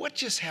 Tom, what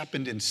just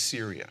happened in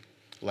Syria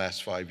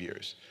last 5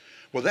 years?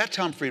 Well, that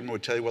Tom Friedman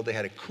would tell you, well, they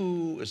had a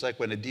coup. It was like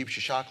when Adib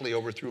Shishakli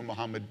overthrew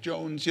Mohammed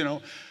Jones,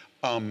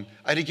 I'd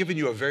have given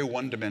you a very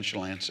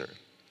one-dimensional answer.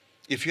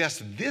 If you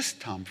ask this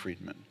Tom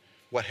Friedman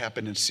what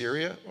happened in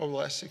Syria over the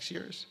last 6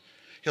 years,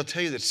 he'll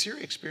tell you that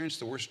Syria experienced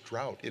the worst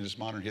drought in its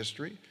modern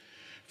history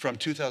from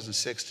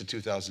 2006 to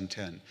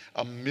 2010.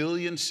 1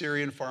 million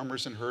Syrian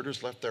farmers and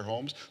herders left their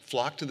homes,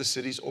 flocked to the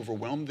cities,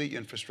 overwhelmed the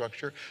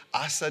infrastructure.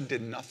 Assad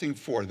did nothing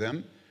for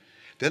them.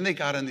 Then they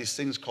got on these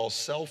things called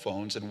cell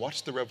phones and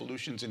watched the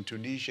revolutions in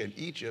Tunisia and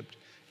Egypt,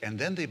 and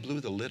then they blew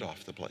the lid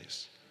off the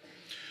place.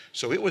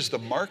 So it was the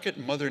market,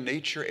 Mother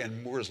Nature,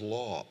 and Moore's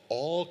Law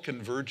all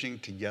converging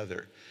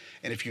together.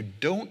 And if you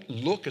don't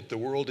look at the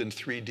world in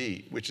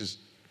 3D, which is,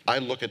 I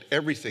look at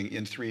everything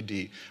in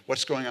 3D,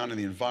 what's going on in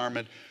the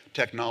environment,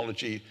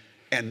 technology,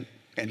 and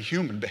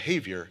human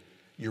behavior,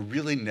 you're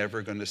really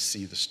never going to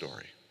see the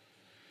story.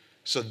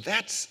 So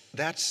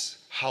that's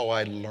how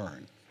I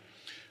learn.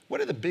 What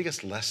are the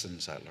biggest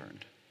lessons I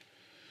learned?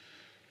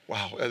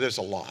 Wow, there's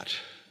a lot.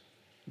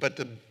 But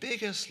the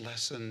biggest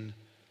lesson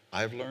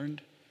I've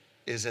learned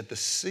is that the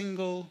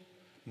single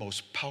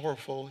most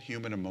powerful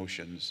human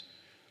emotions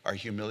are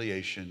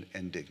humiliation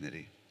and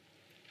dignity.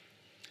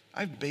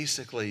 I've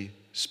basically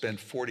spent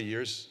 40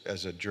 years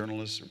as a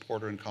journalist,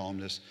 reporter, and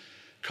columnist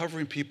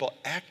covering people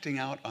acting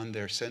out on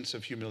their sense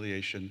of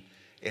humiliation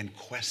and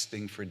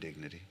questing for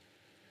dignity.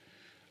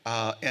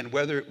 And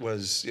whether it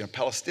was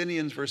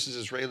Palestinians versus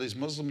Israelis,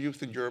 Muslim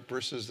youth in Europe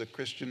versus the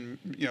Christian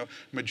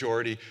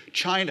majority,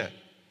 China,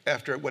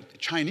 after what the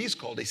Chinese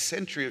called a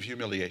century of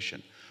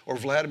humiliation, or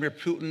Vladimir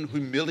Putin,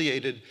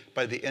 humiliated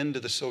by the end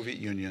of the Soviet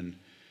Union,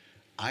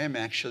 I am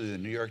actually the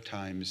New York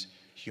Times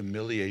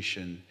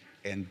humiliation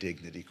and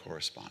dignity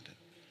correspondent.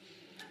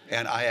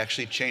 And I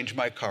actually changed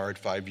my card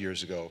 5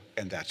 years ago,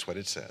 and that's what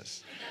it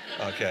says,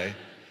 okay?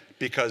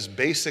 Because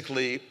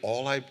basically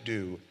all I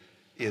do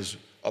is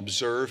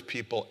observe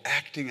people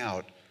acting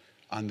out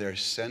on their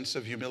sense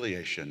of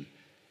humiliation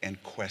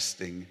and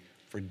questing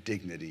for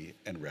dignity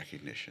and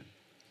recognition.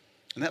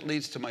 And that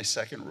leads to my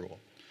second rule.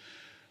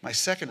 My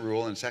second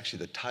rule, and it's actually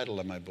the title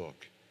of my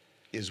book,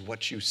 is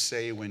what you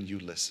say when you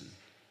listen.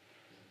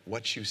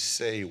 What you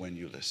say when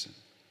you listen.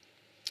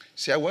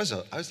 See, I was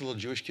a little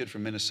Jewish kid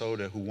from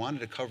Minnesota who wanted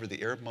to cover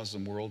the Arab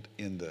Muslim world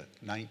in the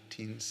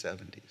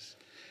 1970s.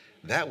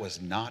 That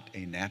was not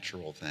a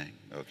natural thing,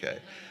 okay?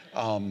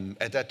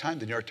 At that time,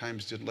 the New York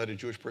Times didn't let a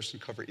Jewish person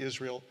cover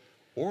Israel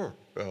or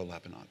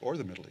Lebanon or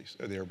the Middle East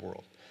or the Arab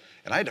world.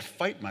 And I had to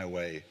fight my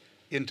way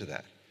into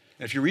that.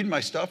 And if you read my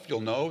stuff,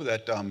 you'll know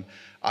that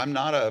I'm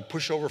not a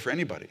pushover for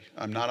anybody.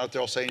 I'm not out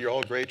there all saying you're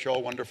all great, you're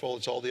all wonderful,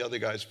 it's all the other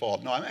guy's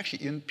fault. No, I'm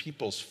actually in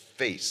people's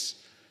face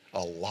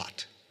a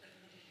lot.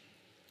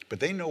 But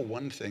they know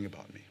one thing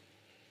about me,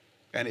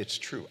 and it's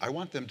true. I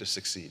want them to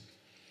succeed.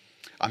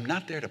 I'm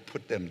not there to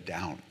put them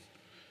down.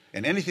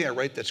 And anything I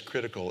write that's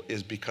critical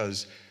is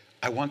because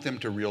I want them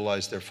to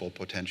realize their full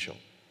potential.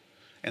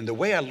 And the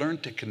way I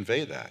learned to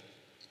convey that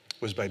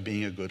was by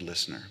being a good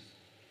listener.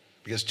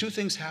 Because two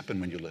things happen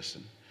when you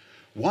listen.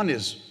 One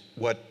is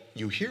what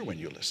you hear when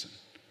you listen,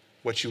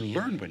 what you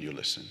learn when you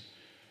listen.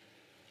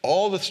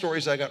 All the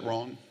stories I got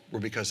wrong were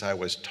because I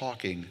was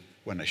talking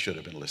when I should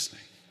have been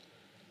listening.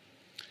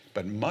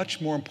 But much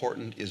more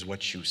important is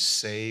what you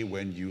say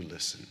when you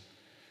listen,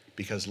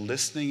 because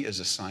listening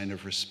is a sign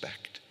of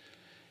respect.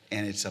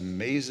 And it's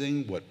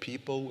amazing what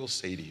people will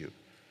say to you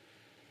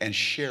and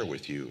share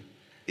with you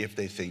if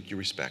they think you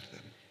respect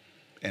them.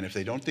 And if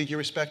they don't think you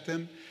respect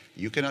them,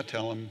 you cannot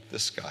tell them the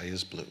sky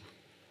is blue.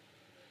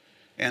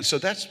 And so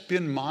that's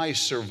been my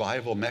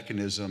survival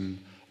mechanism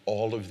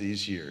all of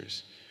these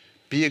years.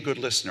 Be a good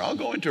listener. I'll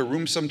go into a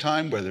room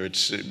sometime, whether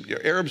it's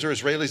Arabs or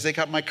Israelis, they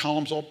got my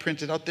columns all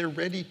printed out. They're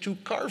ready to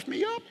carve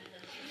me up.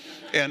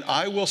 And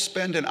I will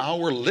spend an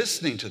hour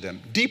listening to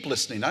them, deep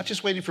listening, not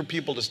just waiting for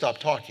people to stop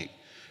talking,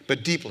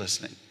 but deep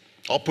listening.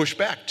 I'll push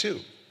back too.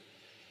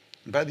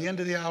 And by the end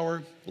of the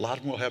hour, a lot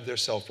of them will have their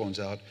cell phones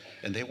out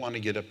and they want to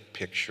get a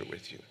picture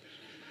with you.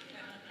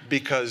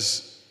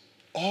 Because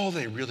all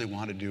they really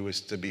want to do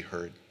is to be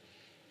heard.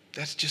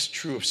 That's just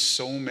true of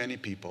so many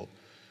people.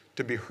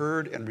 To be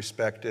heard and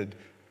respected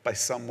by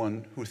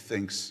someone who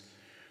thinks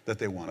that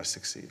they want to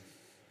succeed.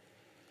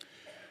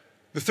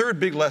 The third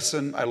big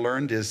lesson I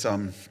learned is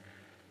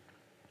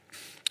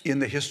in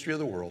the history of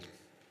the world,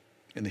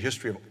 in the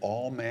history of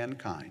all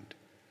mankind,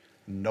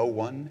 no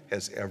one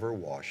has ever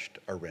washed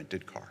a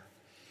rented car.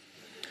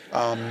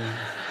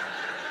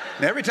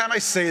 And every time I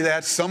say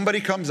that,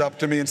 somebody comes up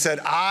to me and said,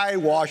 I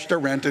washed a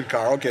rented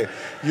car. Okay,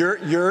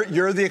 you're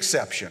the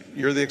exception.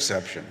 You're the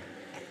exception.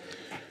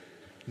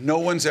 No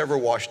one's ever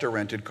washed a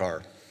rented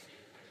car.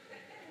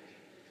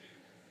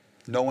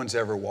 No one's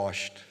ever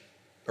washed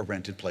a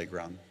rented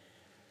playground.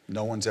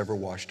 No one's ever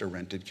washed a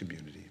rented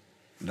community.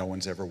 No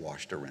one's ever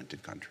washed a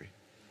rented country.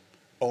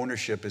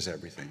 Ownership is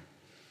everything.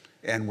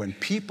 And when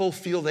people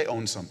feel they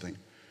own something,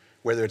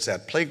 whether it's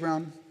that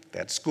playground,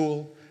 that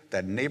school,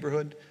 that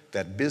neighborhood,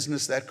 that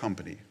business, that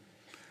company,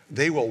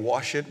 they will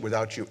wash it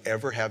without you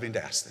ever having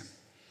to ask them.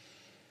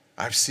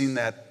 I've seen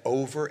that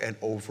over and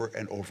over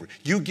and over.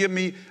 You give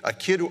me a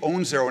kid who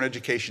owns their own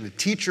education, a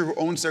teacher who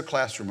owns their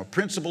classroom, a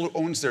principal who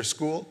owns their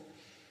school,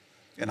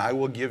 and I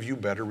will give you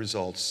better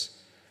results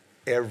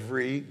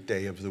every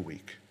day of the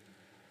week.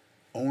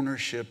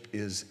 Ownership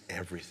is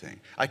everything.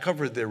 I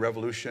covered the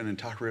revolution in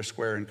Tahrir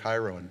Square in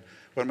Cairo, and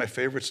one of my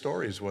favorite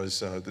stories was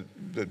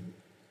the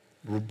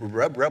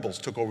rebels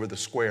took over the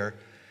square,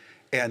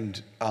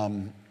 and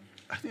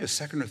I think the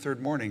second or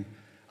third morning,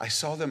 I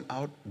saw them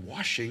out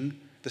washing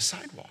the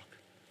sidewalk.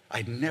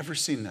 I'd never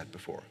seen that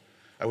before.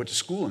 I went to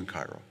school in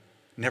Cairo,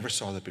 never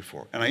saw that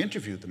before. And I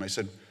interviewed them. I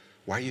said,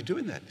 why are you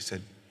doing that? They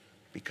said,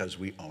 because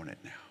we own it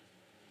now.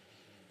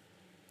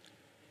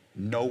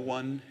 No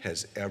one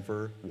has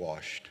ever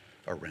washed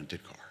a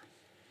rented car.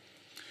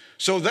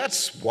 So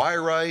that's why I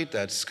write.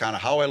 That's kind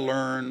of how I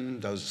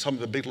learned. Those are some of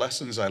the big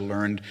lessons I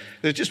learned.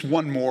 There's just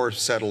one more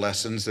set of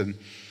lessons, and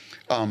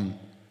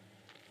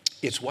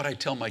it's what I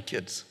tell my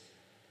kids.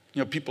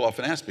 You know, people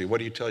often ask me, what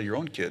do you tell your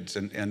own kids?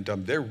 And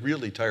they're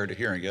really tired of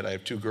hearing it. I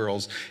have two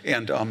girls,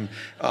 and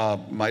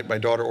my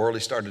daughter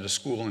Orly started a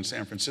school in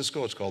San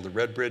Francisco. It's called the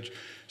Red Bridge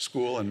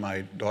School, and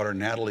my daughter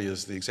Natalie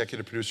is the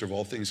executive producer of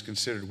All Things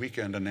Considered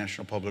Weekend on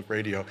National Public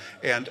Radio.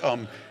 And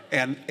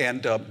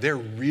they're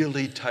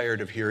really tired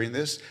of hearing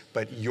this,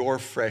 but you're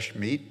fresh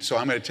meat. So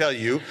I'm going to tell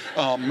you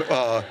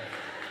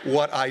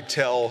what I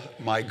tell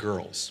my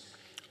girls.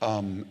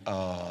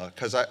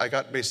 Because I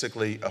got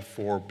basically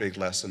 4 big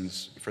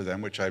lessons for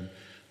them, which I've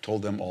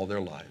told them all their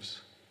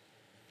lives.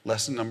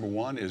 Lesson number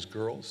 1 is,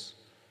 girls,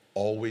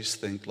 always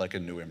think like a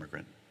new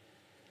immigrant.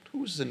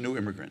 Who is a new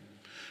immigrant?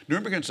 New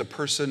immigrant's a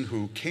person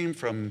who came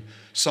from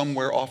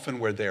somewhere often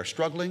where they are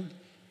struggling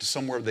to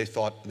somewhere they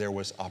thought there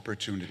was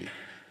opportunity.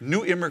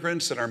 New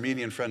immigrants, an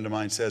Armenian friend of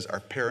mine says,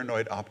 are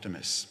paranoid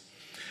optimists.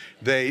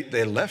 They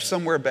left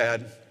somewhere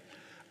bad.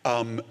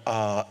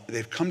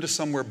 They've come to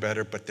somewhere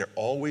better, but they're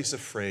always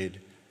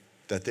afraid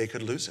that they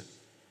could lose it.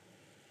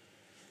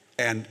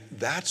 And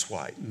that's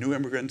why new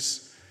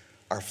immigrants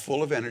are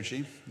full of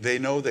energy. They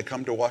know they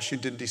come to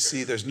Washington,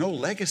 D.C. There's no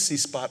legacy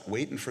spot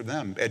waiting for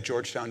them at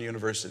Georgetown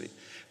University.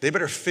 They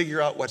better figure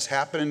out what's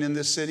happening in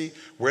this city,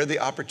 where the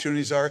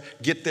opportunities are,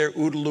 get their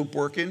OODA loop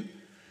working,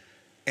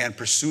 and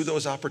pursue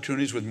those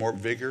opportunities with more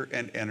vigor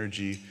and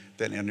energy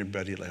than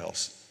anybody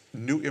else.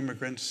 New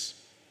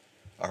immigrants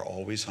are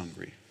always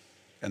hungry.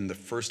 And the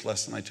first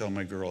lesson I tell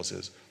my girls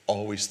is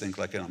always think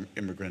like an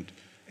immigrant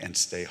and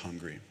stay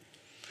hungry.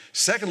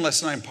 Second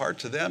lesson I impart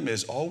to them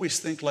is always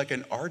think like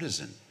an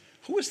artisan.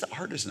 Who is the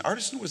artisan?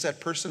 Artisan was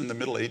that person in the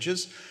Middle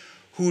Ages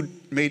who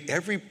made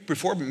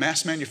before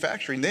mass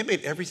manufacturing, they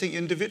made everything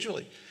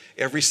individually.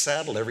 Every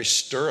saddle, every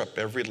stirrup,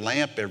 every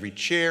lamp, every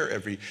chair,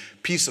 every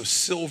piece of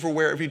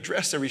silverware, every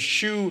dress, every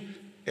shoe,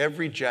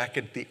 every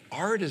jacket, the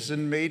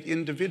artisan made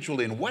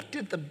individually. And what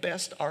did the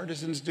best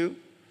artisans do?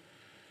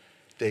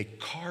 They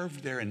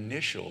carved their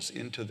initials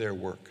into their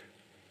work.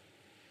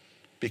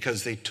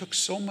 Because they took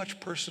so much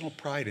personal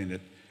pride in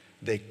it,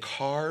 they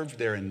carved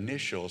their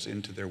initials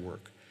into their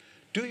work.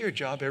 Do your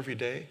job every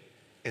day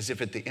as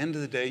if at the end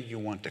of the day you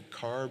want to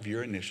carve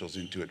your initials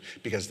into it,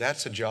 because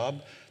that's a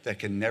job that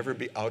can never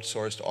be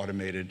outsourced,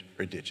 automated,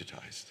 or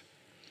digitized.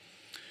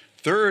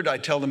 Third, I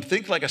tell them,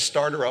 think like a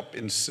starter-up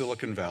in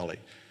Silicon Valley.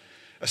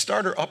 A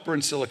starter-upper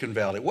in Silicon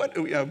Valley.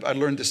 I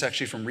learned this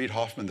actually from Reid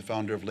Hoffman, the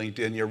founder of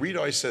LinkedIn. Reid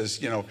always says,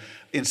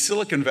 in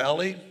Silicon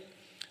Valley,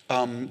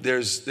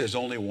 there's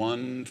only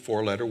one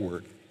four-letter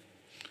word,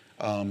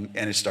 and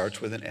it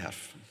starts with an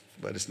F,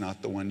 but it's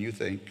not the one you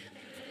think.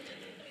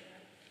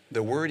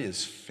 The word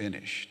is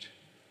finished.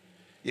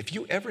 If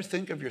you ever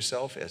think of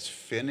yourself as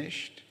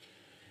finished,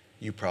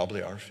 you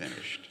probably are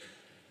finished.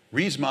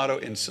 Reid's motto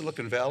in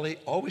Silicon Valley,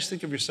 always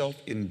think of yourself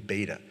in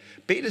beta.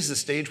 Beta is the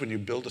stage when you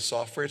build a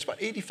software. It's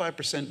about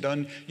 85%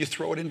 done. You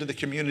throw it into the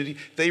community.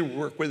 They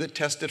work with it,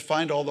 test it,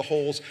 find all the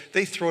holes.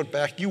 They throw it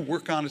back. You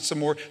work on it some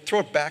more, throw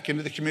it back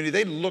into the community.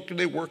 They look and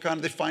they work on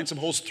it. They find some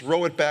holes,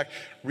 throw it back.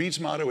 Reid's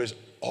motto is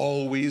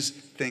always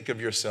think of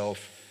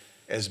yourself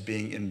as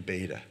being in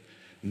beta.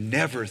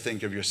 Never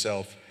think of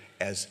yourself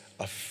as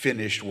a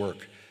finished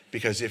work,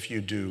 because if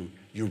you do,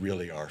 you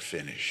really are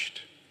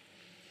finished.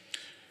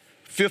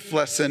 Fifth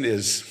lesson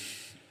is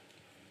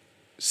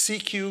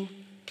CQ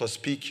plus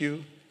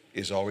PQ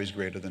is always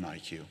greater than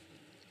IQ.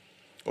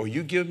 Oh,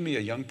 you give me a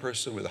young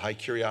person with a high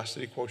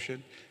curiosity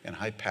quotient and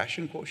high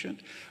passion quotient,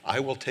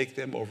 I will take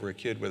them over a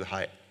kid with a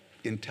high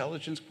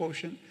intelligence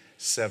quotient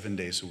 7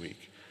 days a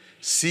week.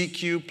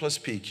 CQ plus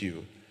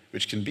PQ,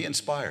 which can be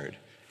inspired,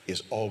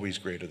 is always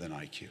greater than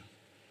IQ.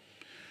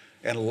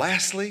 And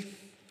lastly,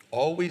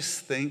 always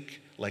think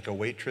like a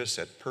waitress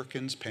at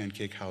Perkins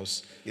Pancake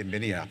House in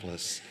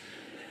Minneapolis,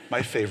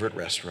 my favorite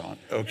restaurant,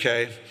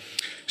 okay?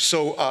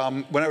 So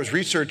when I was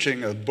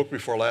researching a book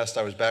before last,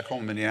 I was back home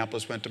in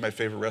Minneapolis, went to my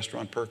favorite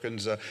restaurant,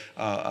 Perkins,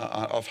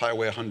 off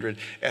Highway 100.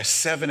 At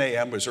 7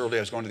 a.m., it was early, I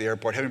was going to the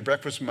airport, having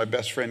breakfast with my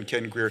best friend,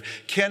 Ken Greer.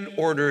 Ken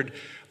ordered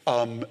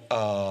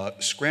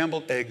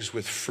scrambled eggs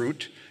with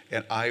fruit,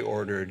 and I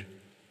ordered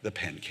the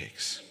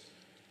pancakes.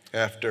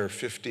 After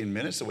 15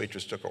 minutes, the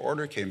waitress took her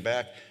order, came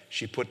back,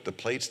 she put the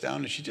plates down,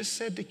 and she just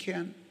said to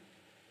Ken,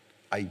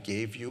 I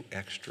gave you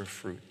extra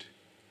fruit.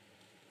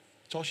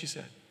 That's all she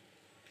said.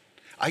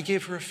 I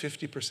gave her a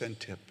 50%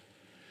 tip.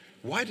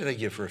 Why did I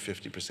give her a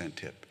 50%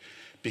 tip?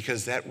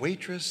 Because that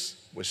waitress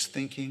was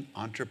thinking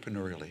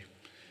entrepreneurially.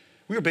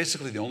 We were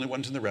basically the only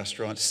ones in the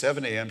restaurant,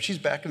 7 a.m., she's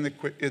back in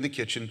the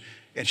kitchen,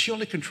 and she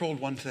only controlled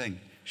one thing.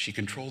 She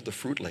controlled the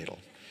fruit ladle.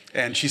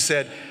 And she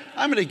said,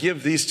 I'm going to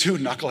give these two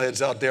knuckleheads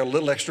out there a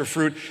little extra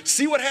fruit,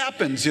 see what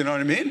happens, you know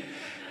what I mean?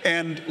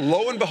 And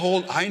lo and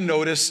behold, I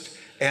noticed,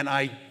 and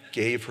I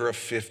gave her a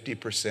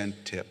 50%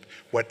 tip.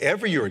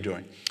 Whatever you're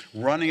doing,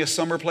 running a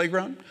summer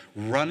playground,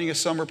 running a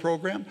summer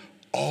program,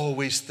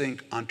 always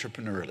think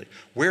entrepreneurially.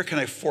 Where can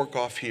I fork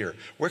off here?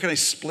 Where can I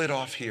split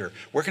off here?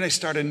 Where can I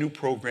start a new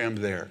program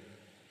there?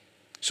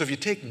 So if you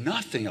take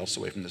nothing else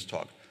away from this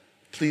talk,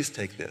 please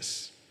take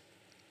this.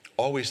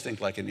 Always think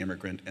like an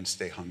immigrant and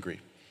stay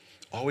hungry.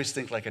 Always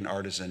think like an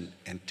artisan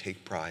and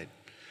take pride.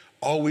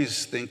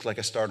 Always think like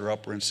a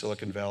starter-upper in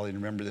Silicon Valley, and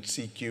remember that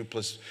CQ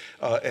plus,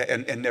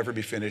 and never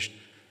be finished.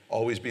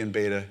 Always be in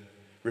beta.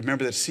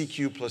 Remember that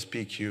CQ plus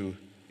PQ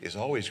is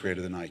always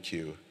greater than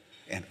IQ.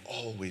 And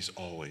always,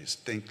 always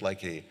think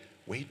like a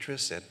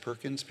waitress at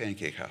Perkins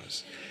Pancake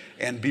House.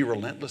 And be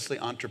relentlessly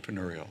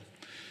entrepreneurial.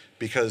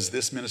 Because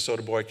this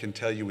Minnesota boy can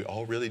tell you we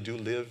all really do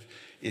live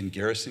in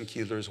Garrison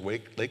Keillor's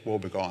Lake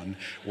Wobegon,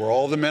 where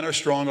all the men are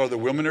strong, all the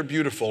women are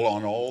beautiful,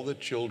 and all the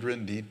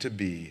children need to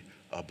be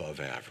above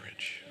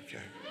average.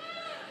 Okay.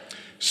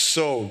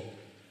 So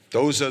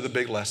those are the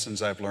big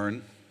lessons I've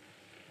learned.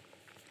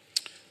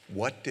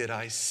 What did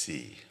I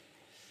see?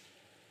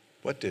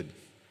 There's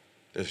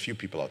a few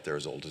people out there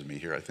as old as me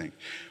here, I think.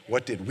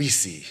 What did we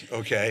see,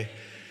 okay?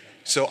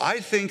 So I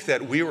think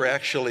that we were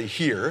actually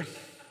here.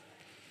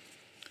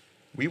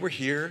 We were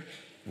here,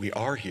 we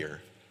are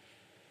here,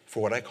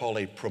 for what I call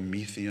a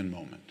Promethean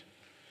moment.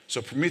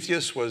 So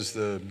Prometheus was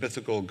the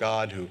mythical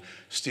god who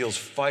steals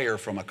fire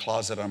from a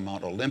closet on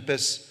Mount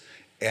Olympus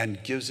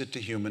and gives it to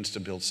humans to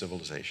build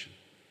civilization.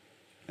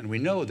 And we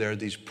know there are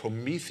these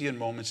Promethean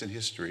moments in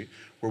history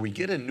where we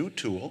get a new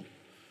tool,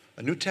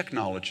 a new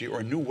technology, or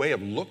a new way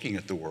of looking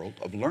at the world,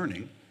 of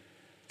learning,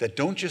 that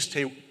don't just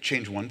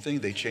change one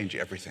thing, they change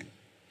everything.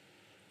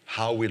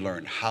 How we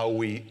learn, how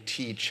we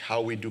teach,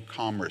 how we do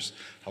commerce,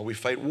 how we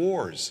fight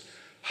wars,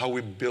 how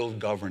we build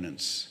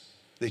governance.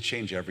 They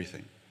change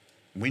everything.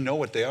 We know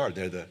what they are.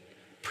 They're the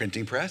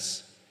printing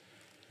press,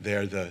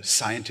 they're the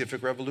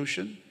scientific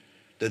revolution,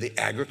 they're the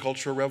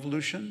agricultural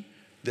revolution,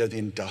 they're the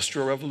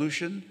industrial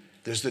revolution,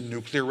 there's the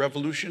nuclear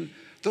revolution.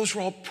 Those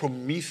were all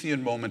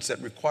Promethean moments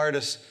that required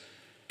us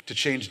to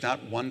change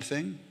not one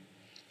thing,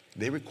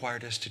 they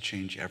required us to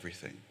change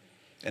everything.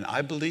 And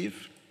I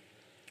believe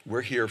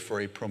we're here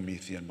for a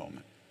Promethean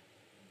moment.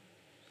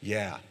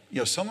 Yeah,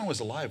 someone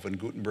was alive when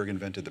Gutenberg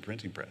invented the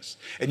printing press.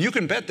 And you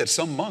can bet that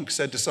some monk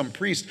said to some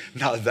priest,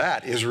 now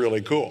that is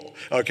really cool,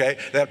 okay?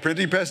 That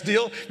printing press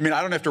deal,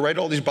 I don't have to write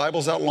all these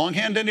Bibles out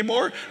longhand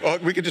anymore.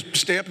 We could just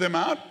stamp them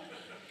out.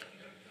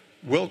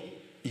 Well,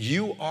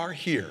 you are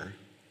here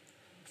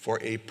for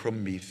a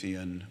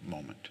Promethean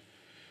moment.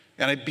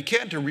 And I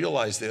began to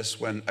realize this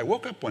when I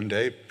woke up one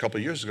day a couple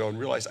of years ago and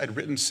realized I'd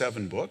written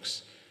 7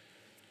 books,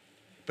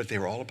 but they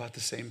were all about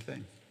the same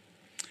thing.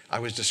 I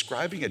was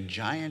describing a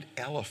giant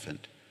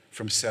elephant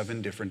from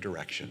 7 different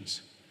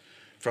directions.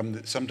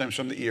 Sometimes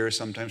from the ear,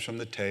 sometimes from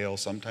the tail,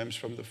 sometimes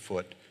from the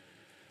foot.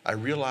 I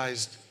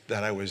realized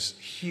that I was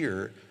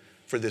here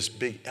for this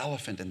big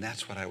elephant, and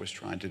that's what I was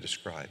trying to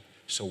describe.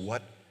 So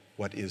what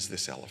is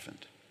this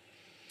elephant?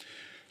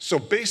 So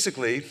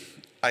basically,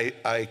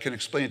 I can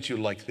explain it to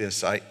you like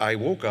this. I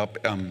woke up,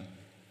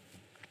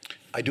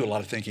 I do a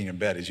lot of thinking in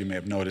bed, as you may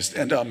have noticed,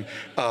 and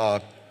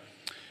I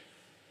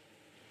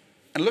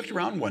looked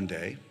around one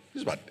day,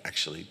 this was about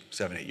actually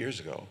 7, 8 years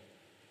ago,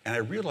 and I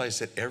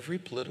realized that every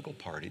political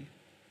party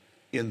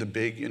in the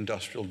big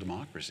industrial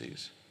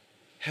democracies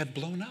had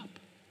blown up.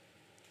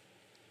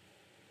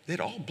 They'd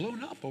all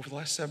blown up over the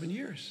last 7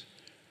 years.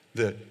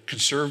 The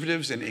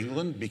conservatives in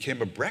England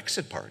became a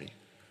Brexit party.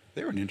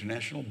 They were an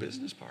international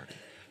business party.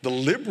 The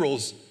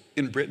liberals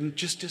in Britain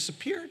just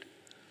disappeared.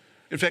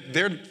 In fact,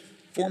 their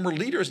former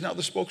leader is now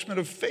the spokesman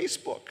of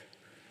Facebook.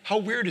 How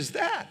weird is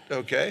that,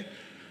 okay?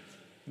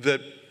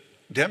 The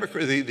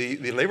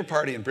Labour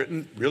Party in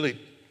Britain really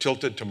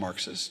tilted to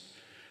Marxist.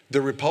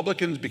 The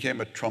Republicans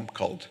became a Trump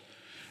cult.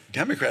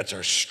 Democrats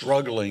are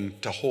struggling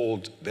to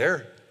hold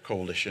their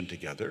coalition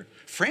together.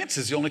 France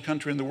is the only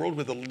country in the world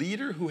with a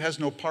leader who has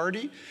no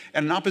party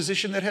and an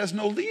opposition that has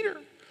no leader.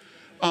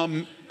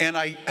 And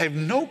I have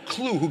no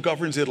clue who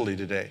governs Italy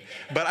today,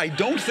 but I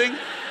don't think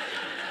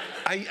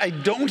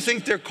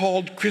they're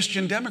called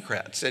Christian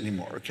Democrats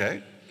anymore,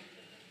 okay?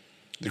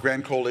 The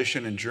Grand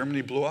Coalition in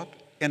Germany blew up,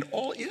 and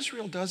all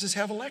Israel does is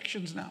have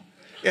elections now.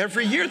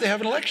 Every year they have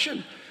an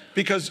election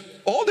because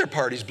all their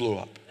parties blew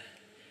up.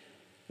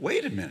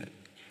 Wait a minute,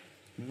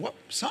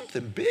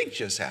 something big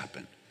just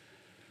happened.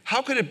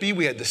 How could it be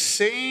we had the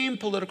same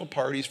political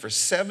parties for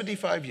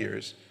 75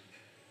 years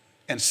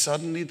and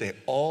suddenly they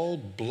all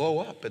blow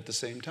up at the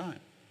same time?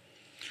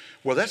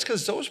 Well, that's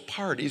because those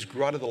parties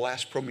grew out of the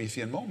last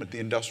Promethean moment, the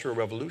Industrial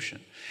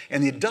Revolution.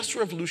 And the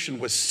Industrial Revolution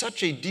was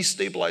such a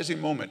destabilizing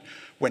moment.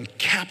 When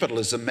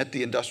capitalism met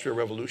the Industrial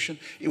Revolution,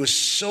 it was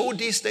so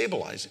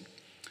destabilizing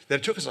that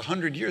it took us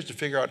 100 years to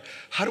figure out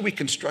how do we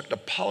construct a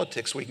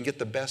politics so we can get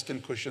the best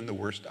and cushion the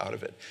worst out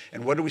of it.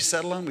 And what did we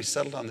settle on? We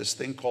settled on this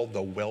thing called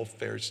the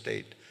welfare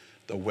state,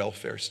 the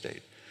welfare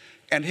state.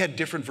 And it had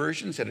different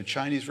versions. It had a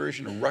Chinese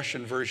version, a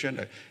Russian version,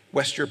 a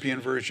West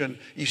European version,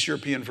 East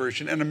European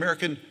version, and an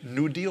American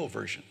New Deal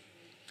version.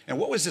 And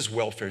what was this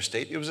welfare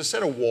state? It was a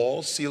set of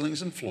walls,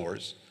 ceilings, and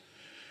floors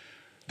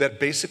that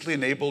basically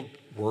enabled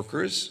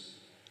workers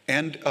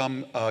and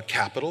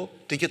capital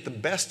to get the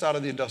best out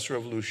of the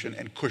Industrial Revolution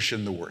and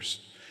cushion the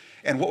worst.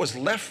 And what was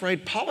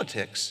left-right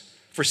politics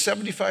for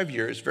 75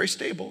 years, very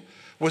stable,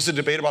 was a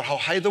debate about how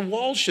high the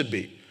walls should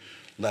be.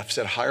 Left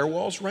said higher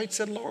walls, right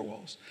said lower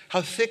walls.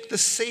 How thick the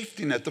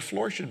safety net, the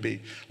floor should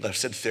be. Left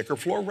said thicker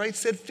floor, right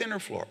said thinner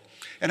floor.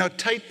 And how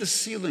tight the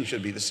ceiling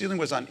should be. The ceiling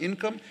was on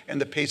income and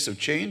the pace of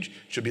change.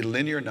 Should be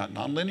linear, not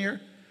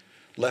nonlinear.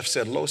 Left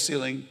said low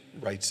ceiling,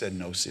 right said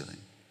no ceiling.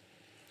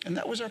 And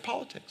that was our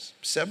politics.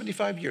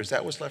 75 years,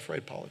 that was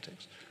left-right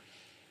politics.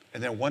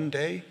 And then one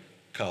day,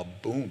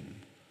 kaboom,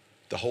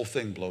 the whole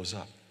thing blows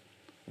up.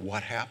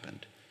 What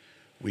happened?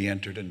 We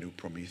entered a new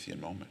Promethean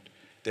moment.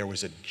 There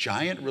was a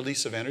giant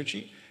release of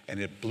energy,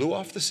 and it blew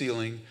off the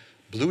ceiling,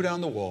 blew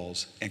down the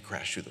walls, and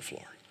crashed through the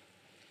floor.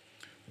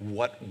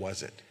 What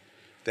was it?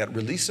 That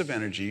release of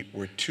energy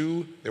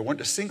they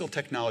weren't a single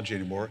technology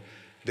anymore,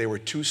 they were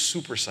 2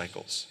 super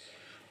cycles.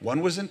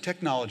 One was in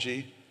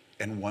technology,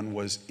 and one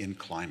was in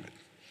climate.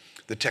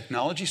 The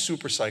technology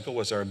supercycle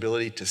was our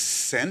ability to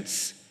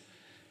sense,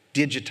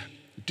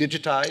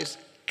 digitize,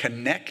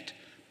 connect,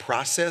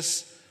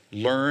 process,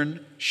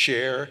 learn,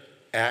 share,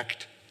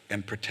 act,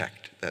 and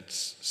protect.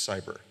 That's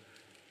cyber.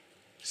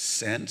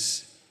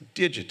 Sense,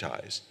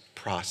 digitize,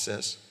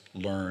 process,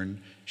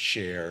 learn,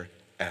 share,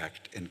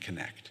 act, and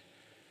connect.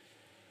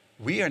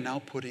 We are now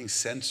putting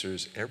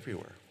sensors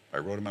everywhere. I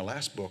wrote in my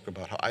last book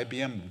about how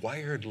IBM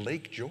wired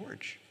Lake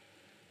George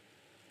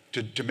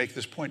to make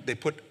this point. They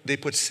put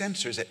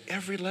sensors at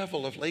every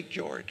level of Lake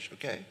George,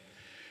 okay?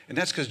 And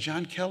that's because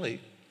John Kelly,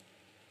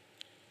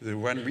 the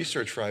run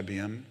research for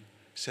IBM,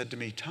 said to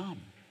me, Tom,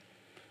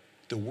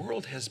 the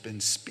world has been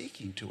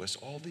speaking to us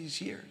all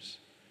these years.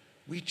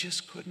 We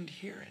just couldn't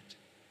hear it.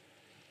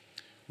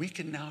 We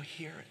can now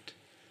hear it.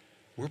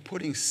 We're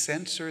putting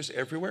sensors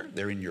everywhere.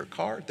 They're in your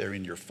car, they're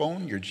in your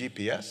phone, your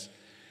GPS.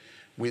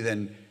 We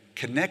then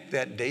connect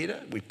that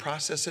data, we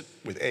process it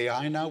with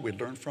AI now, we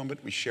learn from it,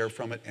 we share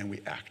from it, and we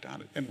act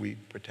on it, and we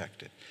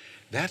protect it.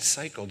 That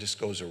cycle just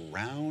goes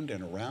around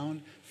and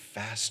around,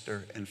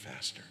 faster and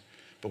faster.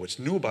 But what's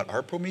new about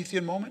our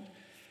Promethean moment,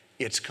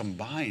 it's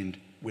combined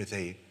with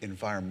an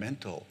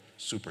environmental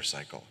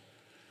supercycle.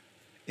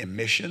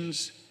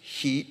 Emissions,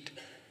 heat,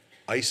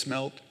 ice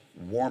melt,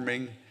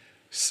 warming,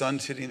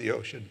 suns hitting the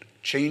ocean,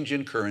 change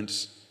in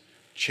currents,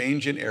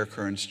 change in air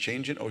currents,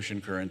 change in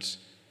ocean currents,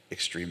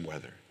 extreme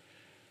weather.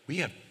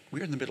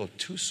 We're in the middle of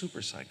two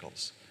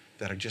supercycles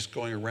that are just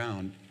going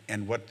around,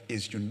 and what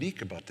is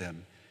unique about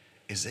them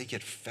is they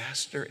get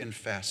faster and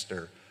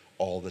faster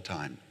all the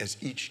time as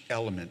each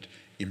element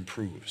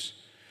improves.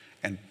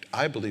 And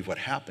I believe what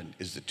happened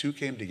is the two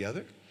came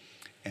together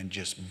and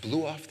just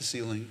blew off the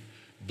ceiling,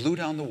 blew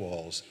down the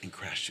walls, and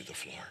crashed through the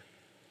floor.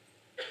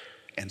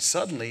 And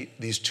suddenly,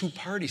 these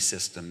two-party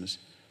systems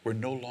were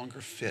no longer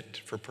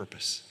fit for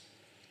purpose.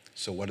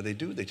 So what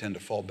do? They tend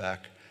to fall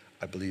back,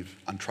 I believe,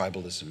 on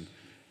tribalism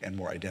and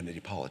more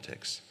identity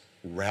politics,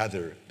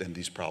 rather than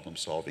these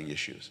problem-solving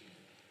issues,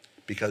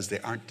 because they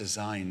aren't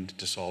designed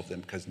to solve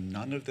them, because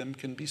none of them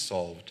can be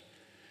solved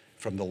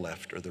from the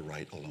left or the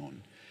right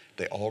alone.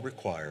 They all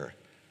require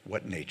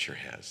what nature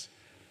has,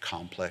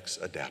 complex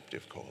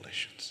adaptive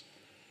coalitions.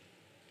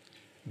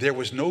 There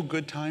was no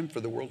good time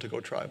for the world to go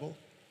tribal.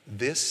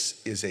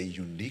 This is a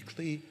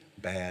uniquely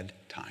bad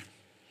time,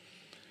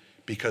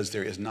 because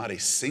there is not a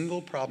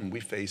single problem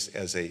we face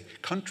as a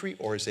country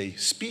or as a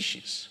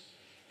species,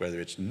 whether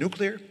it's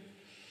nuclear,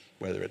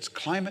 whether it's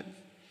climate,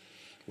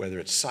 whether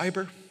it's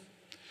cyber,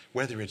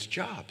 whether it's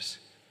jobs,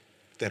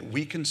 that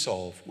we can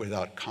solve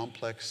without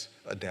complex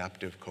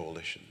adaptive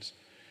coalitions.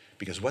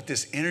 Because what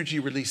this energy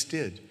release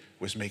did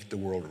was make the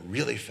world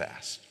really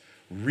fast,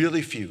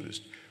 really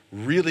fused,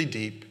 really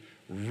deep,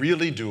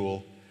 really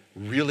dual,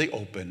 really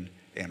open,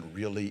 and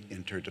really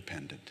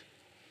interdependent.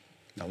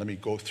 Now let me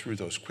go through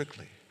those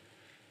quickly.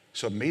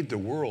 So it made the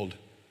world,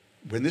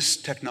 when this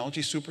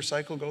technology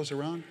supercycle goes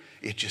around,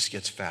 it just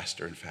gets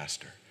faster and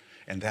faster.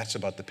 And that's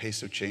about the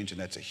pace of change,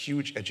 and that's a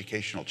huge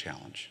educational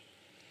challenge.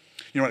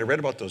 You know, when I read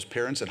about those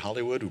parents in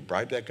Hollywood who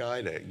bribed that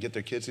guy to get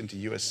their kids into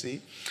USC,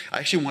 I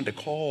actually wanted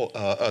to call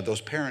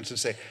those parents and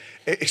say,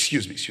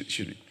 excuse me,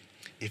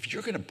 if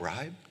you're going to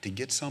bribe to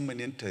get someone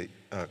into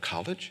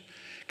college,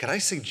 could I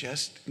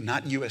suggest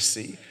not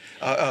USC?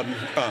 I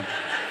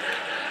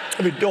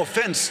mean, no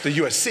offense to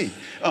USC,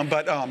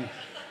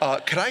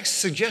 but could I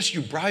suggest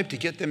you bribe to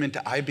get them into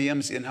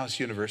IBM's in-house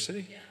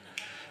university?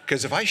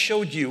 Because if I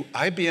showed you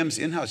IBM's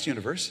in-house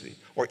university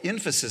or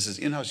Infosys's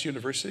in-house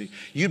university,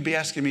 you'd be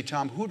asking me,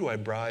 Tom, who do I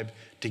bribe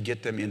to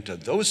get them into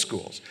those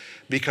schools?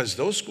 Because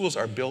those schools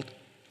are built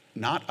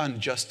not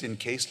on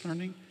just-in-case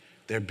learning,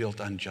 they're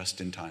built on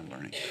just-in-time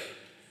learning.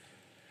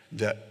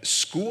 The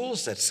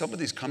schools that some of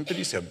these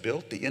companies have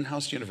built, the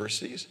in-house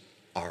universities,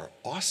 are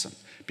awesome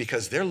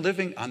because they're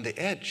living on the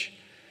edge.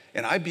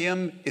 And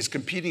IBM is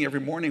competing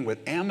every morning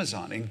with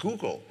Amazon and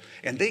Google,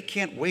 and they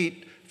can't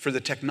wait for the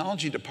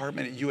technology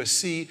department at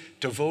USC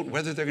to vote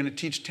whether they're going to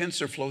teach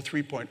TensorFlow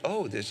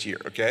 3.0 this year,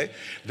 okay?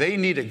 They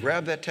need to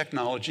grab that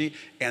technology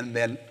and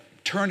then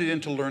turn it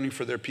into learning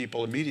for their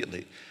people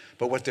immediately.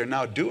 But what they're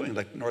now doing,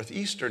 like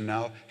Northeastern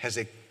now has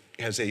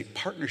a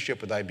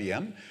partnership with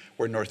IBM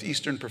where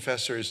Northeastern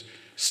professors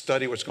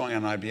study what's going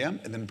on in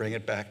IBM and then bring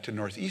it back to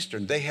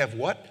Northeastern. They have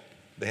what?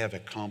 They have a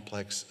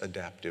complex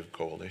adaptive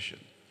coalition.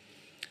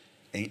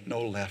 Ain't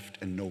no left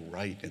and no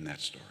right in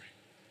that story.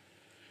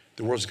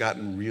 The world's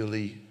gotten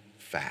really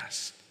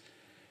fast.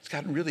 It's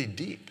gotten really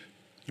deep.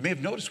 You may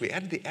have noticed we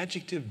added the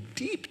adjective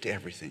deep to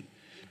everything.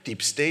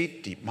 Deep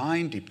state, deep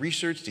mind, deep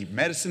research, deep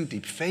medicine,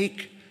 deep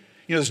fake.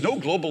 You know, there's no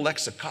global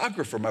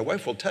lexicographer. My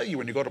wife will tell you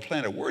when you go to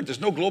Planet Word, there's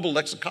no global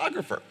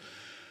lexicographer.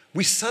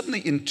 We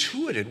suddenly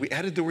intuited, we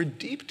added the word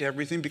deep to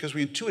everything because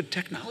we intuited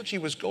technology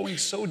was going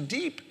so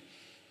deep.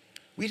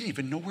 We didn't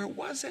even know where it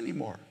was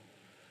anymore.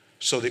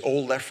 So the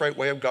old left-right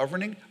way of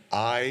governing,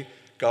 I,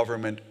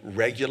 government,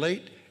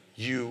 regulate,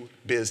 you,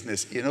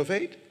 business,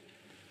 innovate,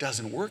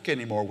 doesn't work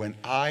anymore when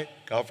I,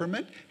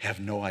 government, have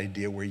no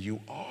idea where you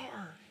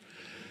are.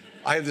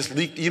 I have this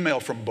leaked email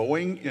from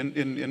Boeing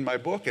in my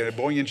book, and a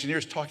Boeing engineer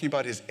is talking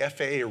about his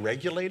FAA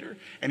regulator,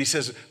 and he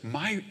says,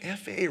 my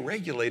FAA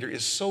regulator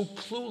is so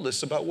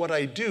clueless about what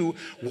I do,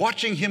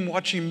 watching him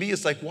watching me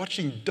is like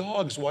watching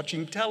dogs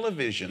watching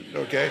television,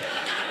 okay?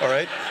 All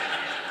right?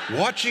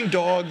 Watching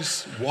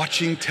dogs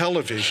watching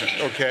television,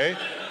 okay?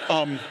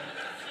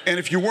 And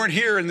if you weren't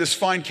here in this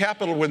fine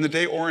capital when the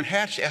day Orrin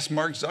hatched, ask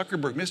Mark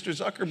Zuckerberg, Mr.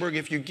 Zuckerberg,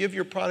 if you give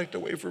your product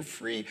away for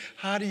free,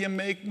 how do you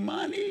make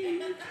money?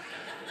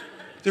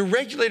 The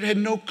regulator had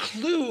no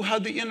clue how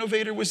the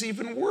innovator was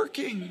even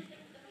working.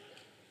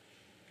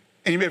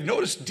 And you may have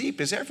noticed deep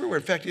is everywhere.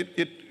 In fact,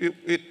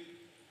 it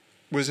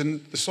was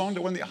in the song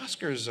that won the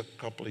Oscars a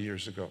couple of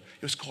years ago.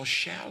 It was called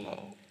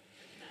Shallow.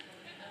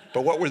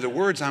 But what were the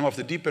words? I'm off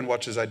the deep end,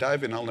 watch as I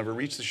dive in. I'll never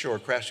reach the shore,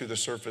 crash through the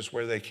surface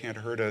where they can't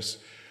hurt us.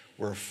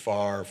 We're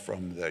far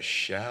from the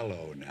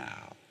shallow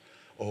now.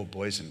 Oh,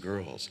 boys and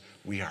girls,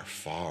 we are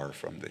far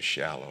from the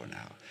shallow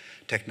now.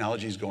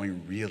 Technology is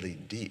going really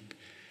deep,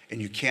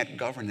 and you can't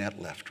govern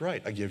that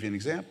left-right. I'll give you an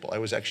example. I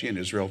was actually in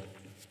Israel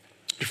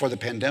before the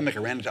pandemic. I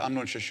ran into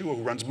Amnon Shashua,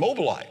 who runs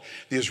Mobileye,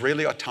 the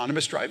Israeli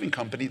autonomous driving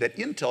company that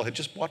Intel had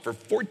just bought for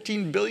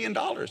 $14 billion.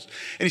 And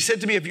he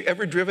said to me, have you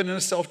ever driven in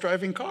a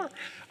self-driving car?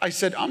 I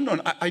said,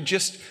 Amnon, I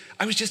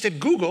was just at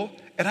Google,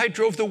 and I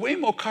drove the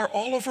Waymo car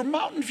all over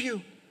Mountain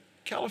View,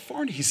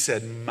 California. He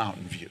said,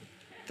 Mountain View.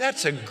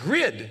 That's a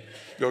grid,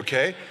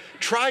 okay?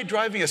 Try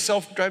driving a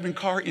self-driving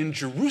car in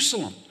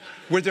Jerusalem,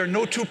 where there are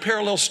no two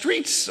parallel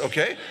streets,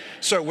 okay?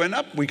 So I went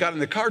up, we got in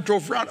the car,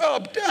 drove around,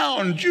 up,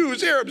 down,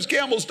 Jews, Arabs,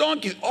 camels,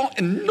 donkeys,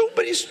 and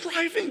nobody's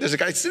driving. There's a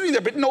guy sitting there,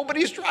 but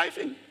nobody's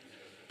driving.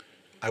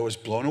 I was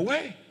blown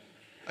away.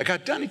 I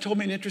got done. He told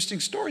me an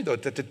interesting story, though,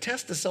 that to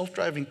test a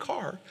self-driving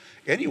car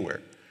anywhere,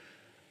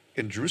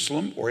 in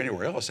Jerusalem or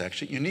anywhere else,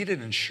 actually, you need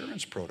an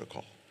insurance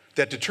protocol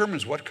that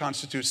determines what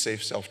constitutes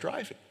safe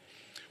self-driving.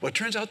 Well, it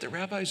turns out the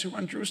rabbis who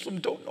run Jerusalem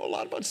don't know a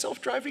lot about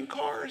self-driving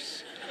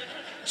cars.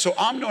 So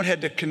Amnon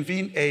had to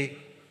convene a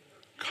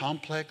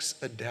complex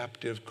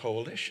adaptive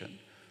coalition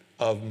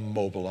of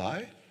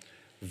Mobileye,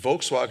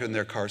 Volkswagen,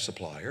 their car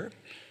supplier,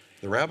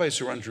 the rabbis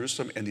who run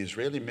Jerusalem, and the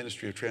Israeli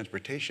Ministry of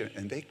Transportation,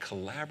 and they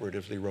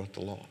collaboratively wrote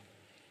the law.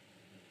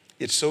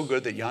 It's so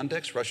good that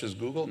Yandex, Russia's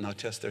Google, now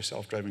tests their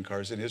self-driving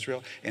cars in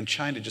Israel, and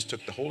China just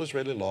took the whole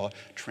Israeli law,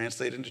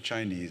 translated into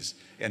Chinese,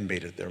 and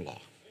made it their law.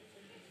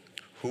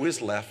 Who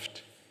is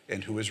left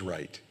and who is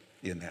right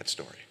in that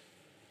story?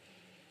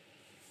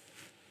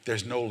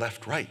 There's no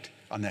left-right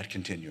on that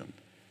continuum.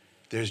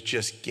 There's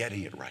just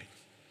getting it right.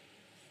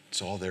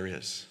 That's all there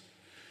is.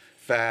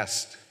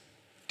 Fast,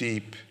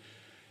 deep,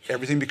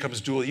 everything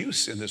becomes dual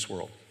use in this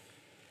world.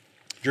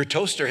 Your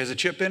toaster has a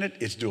chip in it,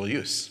 it's dual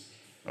use.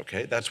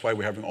 Okay, that's why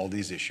we're having all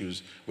these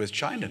issues with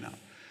China now.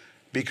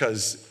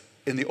 Because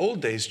in the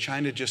old days,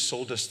 China just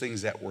sold us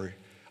things that were,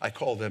 I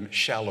call them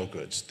shallow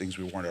goods, things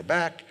we wore on our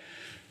back,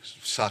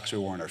 socks we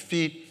wore on our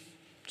feet,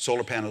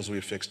 solar panels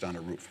we fixed on a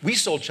roof. We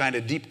sold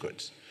China deep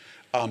goods,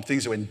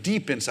 things that went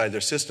deep inside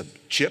their system,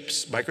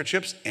 chips,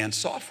 microchips, and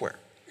software.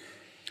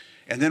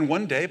 And then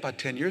one day, about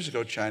 10 years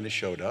ago, China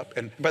showed up.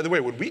 And by the way,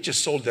 when we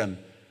just sold them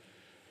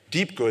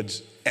deep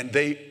goods and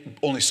they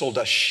only sold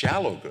us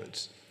shallow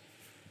goods,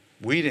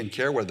 we didn't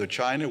care whether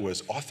China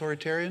was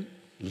authoritarian,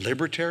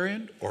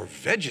 libertarian, or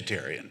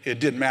vegetarian. It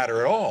didn't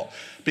matter at all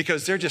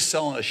because they're just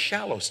selling us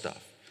shallow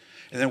stuff.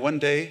 And then one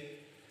day,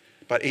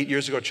 about 8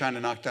 years ago, China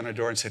knocked on our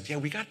door and said, yeah,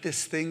 we got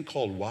this thing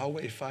called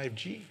Huawei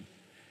 5G.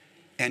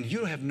 And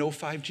you have no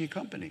 5G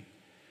company.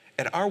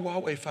 And our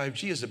Huawei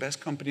 5G is the best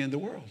company in the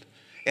world.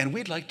 And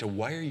we'd like to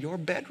wire your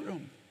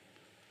bedroom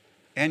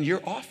and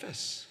your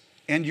office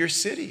and your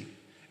city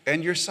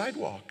and your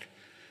sidewalk.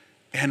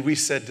 And we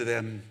said to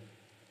them,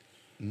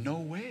 no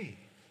way.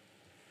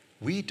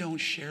 We don't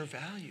share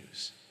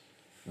values.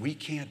 We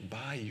can't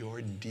buy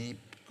your deep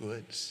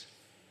goods.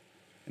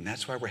 And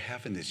that's why we're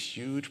having this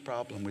huge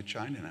problem with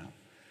China now,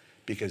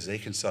 because they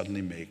can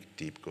suddenly make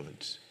deep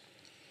goods.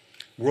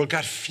 World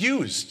got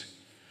fused.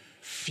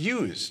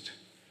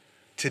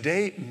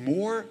 Today,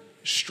 more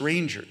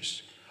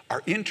strangers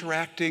are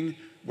interacting,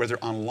 whether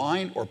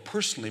online or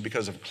personally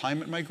because of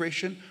climate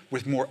migration,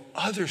 with more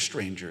other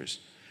strangers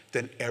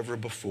than ever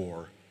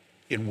before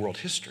in world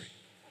history.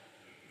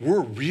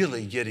 We're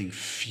really getting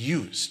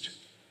fused.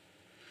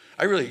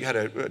 I really had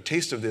a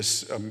taste of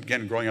this,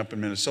 again, growing up in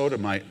Minnesota.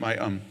 My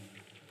aunt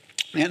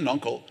and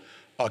uncle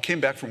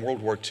came back from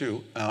World War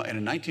II, and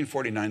in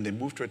 1949, they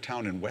moved to a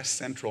town in west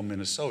central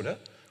Minnesota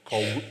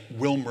called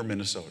Wilmer,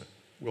 Minnesota.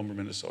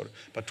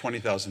 About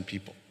 20,000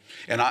 people.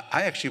 And I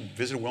actually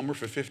visited Wilmer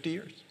for 50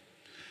 years.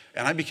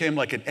 And I became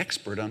like an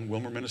expert on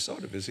Wilmer,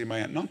 Minnesota, visiting my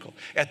aunt and uncle.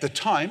 At the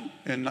time,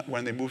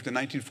 when they moved in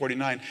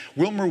 1949,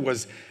 Wilmer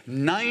was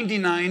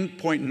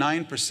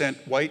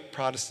 99.9% white,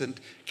 Protestant,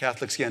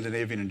 Catholic,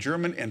 Scandinavian, and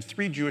German, and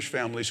 3 Jewish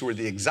families who were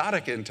the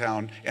exotic in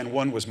town, and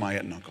one was my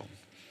aunt and uncle.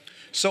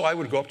 So I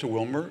would go up to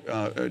Wilmer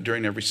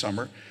during every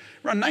summer.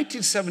 Around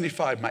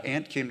 1975, my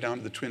aunt came down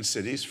to the Twin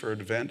Cities for an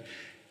event,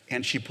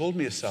 and she pulled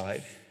me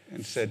aside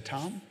and said,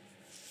 Tom,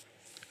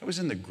 I was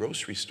in the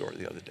grocery store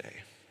the other day,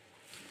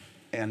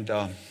 and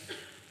I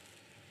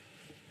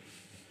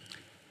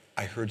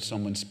heard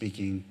someone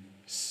speaking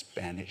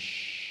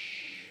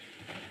Spanish.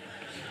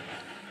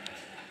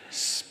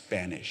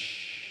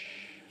 Spanish.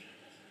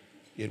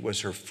 It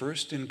was her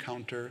first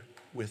encounter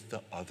with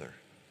the other,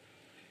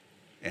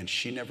 and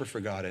she never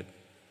forgot it,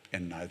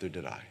 and neither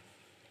did I.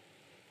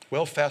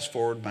 Well, fast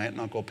forward, my aunt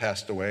and uncle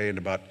passed away, and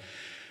about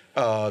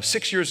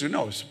 6 years ago,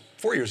 no, it was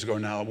 4 years ago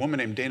now, a woman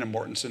named Dana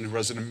Mortensen, who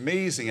runs an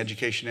amazing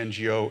education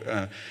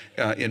NGO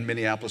in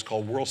Minneapolis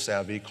called World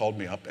Savvy, called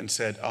me up and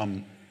said,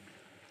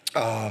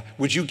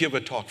 would you give a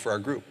talk for our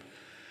group?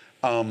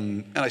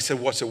 And I said,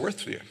 what's it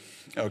worth to you?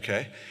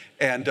 Okay.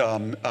 And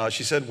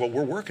she said, well,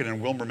 we're working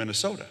in Wilmer,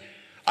 Minnesota.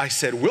 I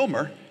said,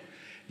 Wilmer,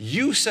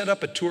 you set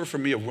up a tour for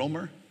me of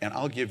Wilmer, and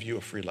I'll give you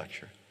a free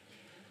lecture.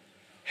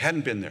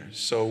 Hadn't been there.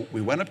 So we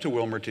went up to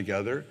Wilmer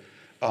together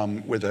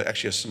with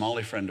actually a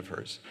Somali friend of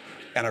hers.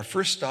 And our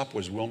first stop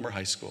was Wilmer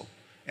High School.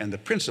 And the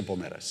principal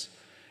met us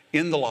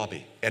in the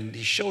lobby. And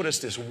he showed us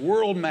this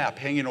world map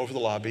hanging over the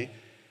lobby,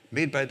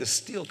 made by the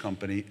steel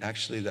company,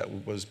 actually,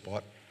 that was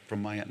bought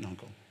from my aunt and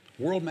uncle.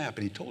 World map.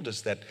 And he told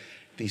us that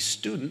these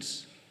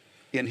students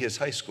in his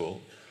high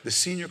school, the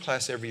senior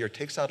class every year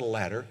takes out a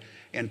ladder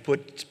and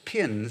puts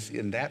pins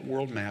in that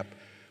world map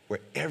where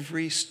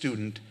every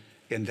student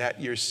in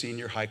that year's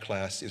senior high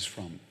class is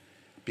from.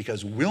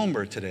 Because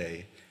Wilmer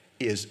today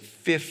is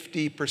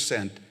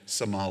 50%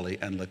 Somali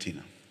and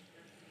Latino.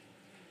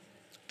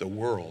 The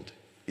world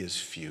is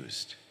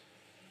fused.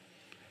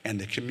 And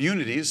the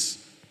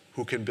communities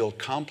who can build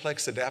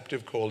complex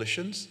adaptive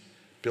coalitions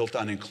built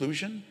on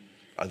inclusion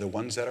are the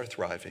ones that are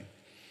thriving.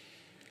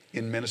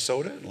 In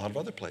Minnesota and a lot of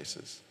other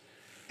places.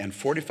 And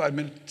 45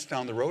 minutes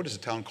down the road is a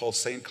town called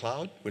St.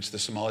 Cloud, which the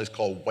Somalis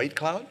call White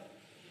Cloud,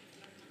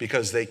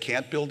 because they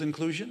can't build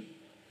inclusion,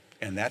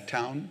 and that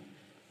town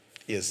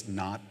is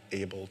not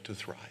able to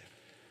thrive.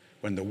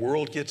 When the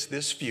world gets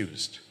this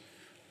fused,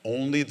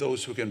 only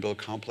those who can build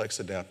complex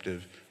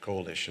adaptive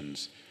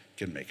coalitions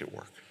can make it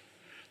work.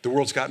 The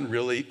world's gotten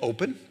really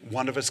open.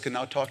 One of us can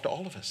now talk to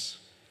all of us,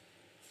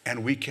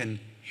 and we can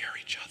hear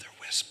each other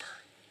whisper.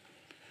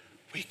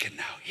 We can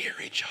now hear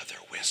each other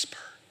whisper.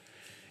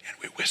 And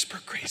we whisper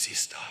crazy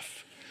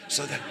stuff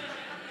so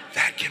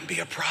that can be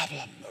a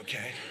problem,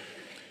 okay?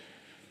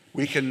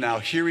 We can now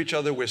hear each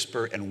other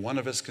whisper, and one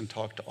of us can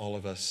talk to all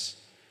of us.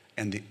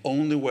 And the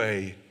only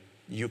way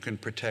you can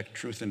protect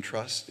truth and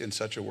trust in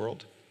such a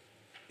world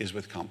is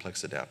with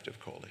complex adaptive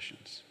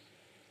coalitions.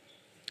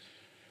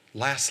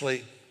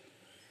 Lastly,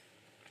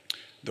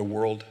 the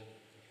world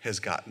has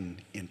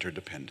gotten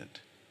interdependent.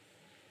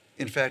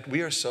 In fact,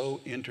 we are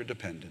so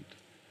interdependent.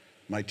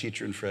 My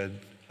teacher in Fred,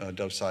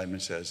 Dove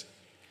Simon, says,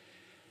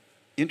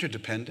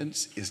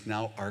 interdependence is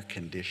now our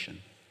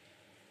condition.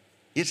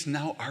 It's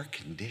now our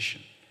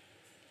condition.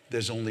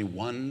 There's only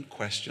one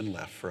question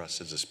left for us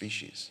as a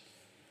species.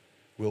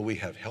 Will we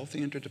have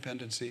healthy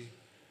interdependency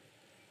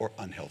or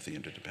unhealthy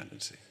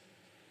interdependency?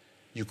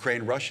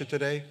 Ukraine, Russia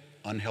today,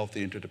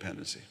 unhealthy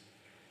interdependency.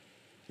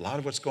 A lot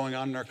of what's going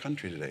on in our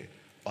country today,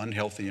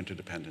 unhealthy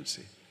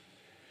interdependency.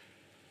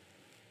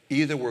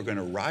 Either we're going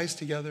to rise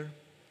together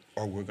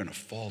or we're going to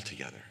fall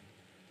together.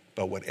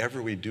 But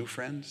whatever we do,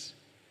 friends,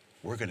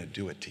 we're going to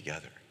do it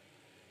together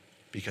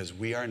because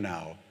we are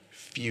now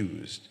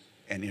fused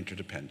and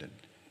interdependent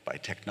by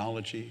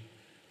technology,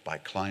 by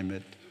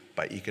climate,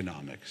 by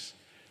economics.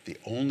 The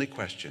only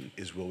question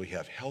is, will we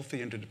have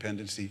healthy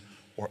interdependency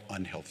or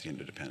unhealthy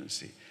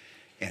interdependency?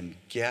 And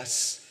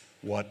guess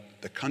what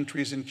the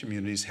countries and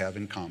communities have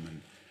in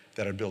common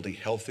that are building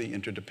healthy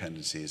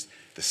interdependencies,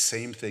 the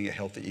same thing a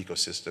healthy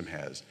ecosystem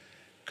has,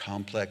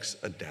 complex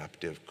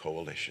adaptive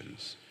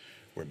coalitions,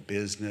 where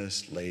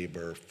business,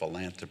 labor,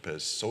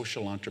 philanthropists,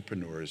 social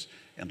entrepreneurs,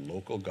 and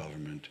local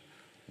government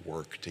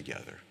work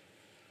together.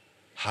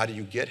 How do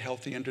you get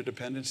healthy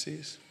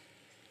interdependencies?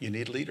 You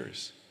need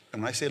leaders.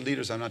 And when I say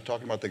leaders, I'm not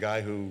talking about the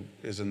guy who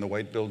is in the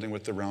white building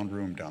with the round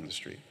room down the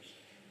street.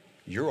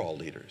 You're all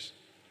leaders.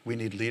 We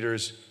need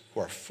leaders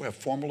who have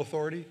formal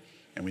authority,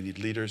 and we need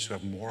leaders who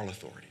have moral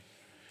authority.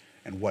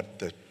 And what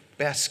the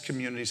best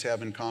communities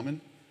have in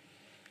common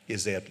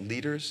is they have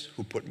leaders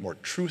who put more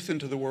truth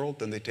into the world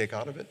than they take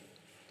out of it,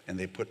 and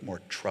they put more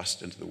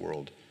trust into the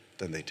world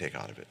than they take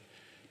out of it.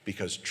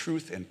 Because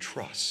truth and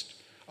trust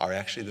are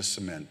actually the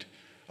cement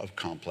of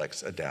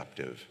complex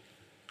adaptive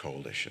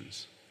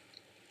coalitions.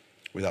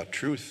 Without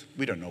truth,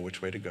 we don't know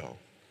which way to go.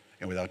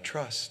 And without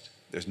trust,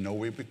 there's no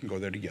way we can go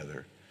there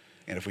together.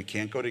 And if we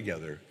can't go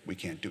together, we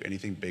can't do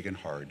anything big and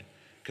hard,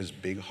 because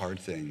big, hard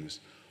things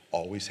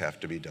always have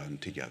to be done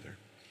together.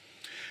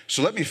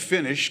 So let me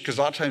finish, because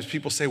a lot of times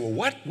people say, well,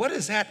 what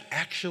does that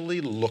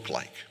actually look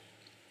like?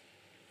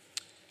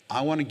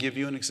 I want to give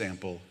you an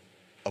example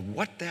of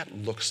what that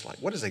looks like.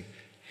 What does a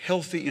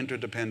healthy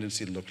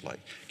interdependency look like?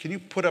 Can you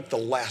put up the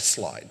last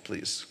slide,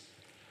 please?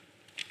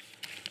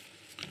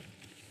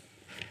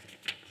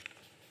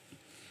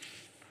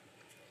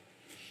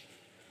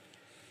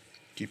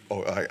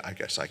 I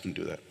guess I can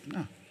do that.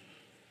 No.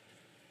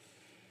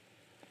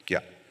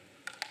 Yeah.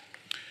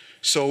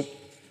 So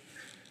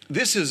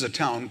this is a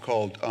town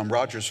called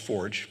Rogers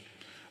Forge.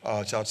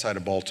 It's outside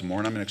of Baltimore,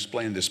 and I'm going to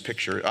explain this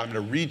picture. I'm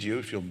going to read you,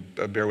 if you'll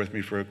bear with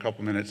me for a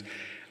couple minutes.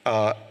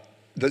 The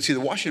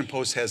Washington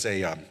Post has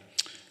a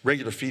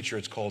regular feature.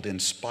 It's called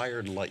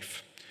Inspired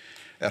Life.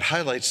 That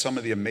highlights some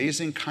of the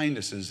amazing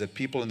kindnesses that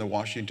people in the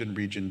Washington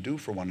region do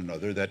for one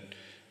another that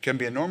can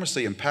be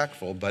enormously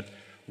impactful, but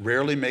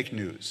rarely make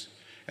news.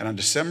 And on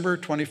December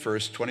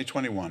 21st,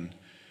 2021,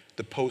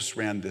 the Post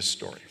ran this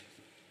story.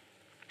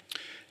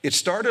 It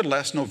started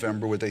last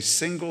November with a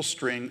single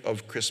string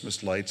of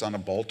Christmas lights on a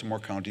Baltimore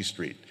County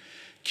street.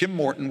 Kim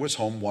Morton was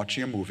home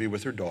watching a movie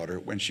with her daughter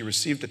when she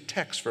received a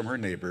text from her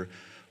neighbor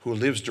who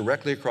lives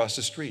directly across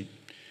the street.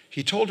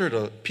 He told her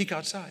to peek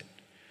outside.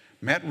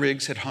 Matt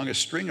Riggs had hung a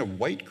string of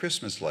white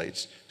Christmas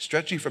lights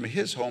stretching from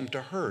his home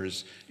to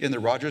hers in the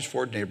Rogers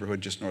Ford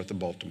neighborhood just north of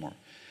Baltimore.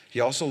 He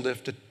also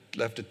left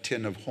a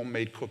tin of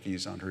homemade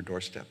cookies on her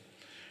doorstep.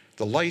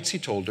 The lights, he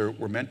told her,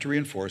 were meant to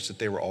reinforce that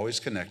they were always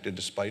connected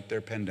despite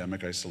their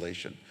pandemic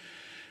isolation.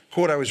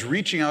 Quote, "I was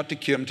reaching out to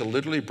Kim to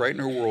literally brighten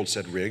her world,"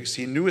 said Riggs.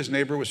 He knew his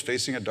neighbor was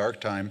facing a dark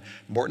time.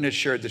 Morton had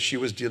shared that she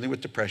was dealing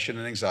with depression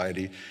and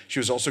anxiety. She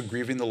was also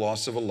grieving the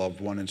loss of a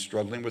loved one and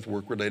struggling with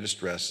work-related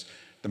stress.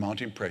 The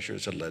mounting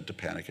pressures had led to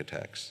panic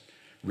attacks.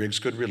 Riggs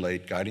could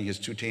relate. Guiding his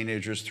 2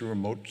 teenagers through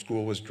remote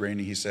school was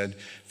draining, he said.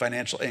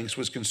 Financial angst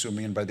was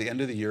consuming, and by the end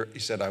of the year, he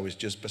said, "I was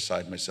just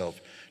beside myself."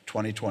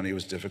 2020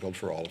 was difficult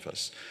for all of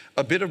us.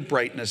 A bit of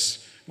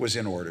brightness was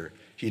in order,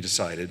 he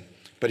decided,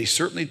 but he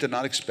certainly did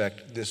not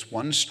expect this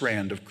one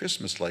strand of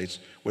Christmas lights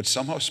would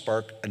somehow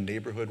spark a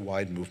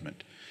neighborhood-wide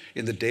movement.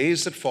 In the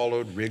days that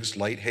followed Riggs'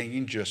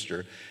 light-hanging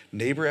gesture,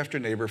 neighbor after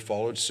neighbor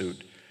followed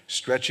suit,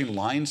 stretching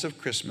lines of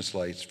Christmas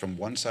lights from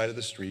one side of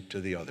the street to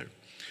the other.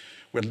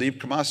 When Lieb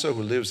Camasso,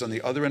 who lives on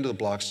the other end of the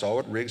block, saw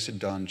what Riggs had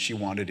done, she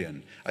wanted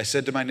in. "I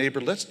said to my neighbor,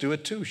 let's do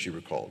it too," she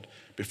recalled.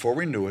 Before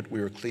we knew it, we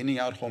were cleaning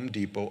out Home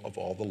Depot of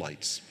all the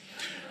lights.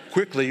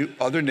 Quickly,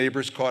 other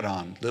neighbors caught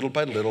on. Little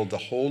by little, the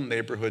whole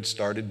neighborhood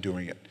started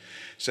doing it,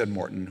 said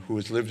Morton, who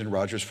has lived in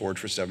Rogers Ford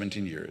for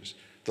 17 years.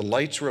 The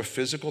lights were a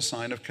physical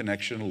sign of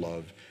connection and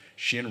love.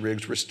 She and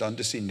Riggs were stunned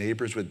to see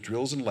neighbors with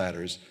drills and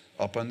ladders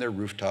up on their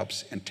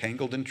rooftops and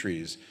tangled in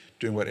trees,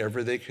 doing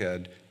whatever they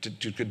could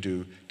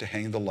do to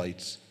hang the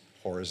lights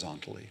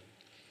horizontally.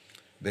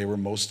 They were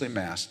mostly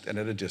masked and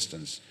at a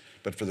distance,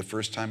 but for the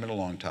first time in a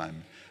long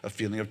time, a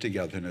feeling of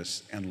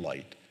togetherness and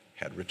light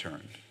had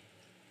returned.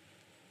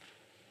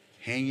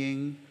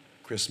 Hanging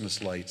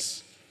Christmas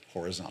lights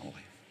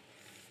horizontally.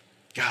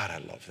 God, I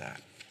love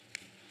that.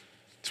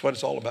 It's what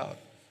it's all about.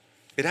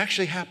 It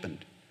actually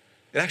happened.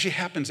 It actually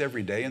happens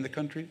every day in the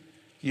country.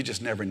 You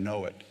just never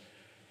know it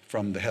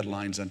from the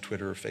headlines on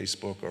Twitter or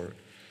Facebook or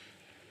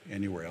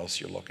anywhere else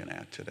you're looking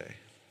at today.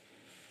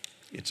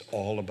 It's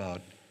all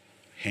about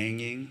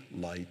hanging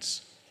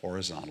lights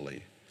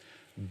horizontally,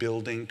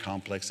 building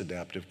complex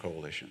adaptive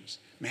coalitions.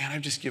 Man,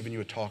 I've just given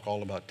you a talk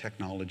all about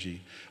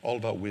technology, all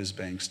about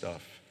whiz-bang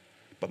stuff.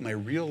 But my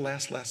real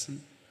last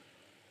lesson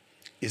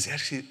is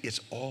actually, it's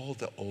all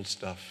the old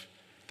stuff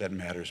that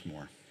matters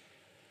more.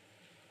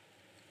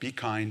 Be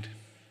kind,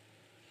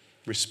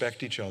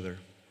 respect each other,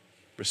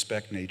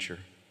 respect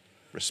nature,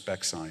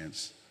 respect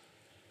science.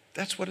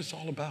 That's what it's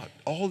all about.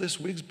 All this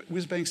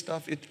whiz-bang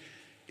stuff,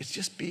 it's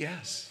just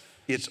BS.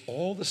 It's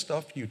all the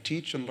stuff you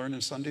teach and learn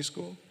in Sunday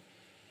school.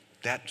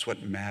 That's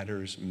what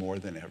matters more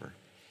than ever.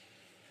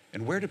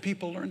 And where do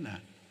people learn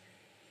that?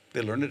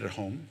 They learn it at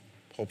home,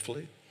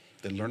 hopefully.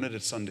 They learn it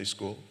at Sunday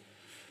school.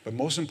 But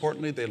most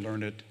importantly, they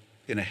learn it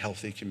in a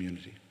healthy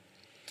community,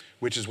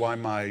 which is why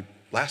my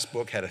last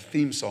book had a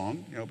theme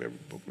song. You know,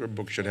 every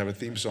book should have a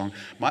theme song.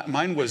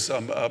 Mine was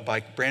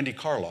by Brandi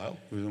Carlile,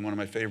 who's one of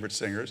my favorite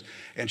singers.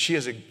 And she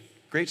has a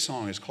great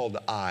song. It's called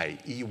The I,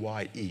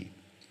 E-Y-E.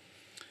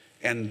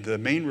 And the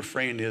main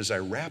refrain is, "I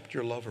wrapped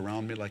your love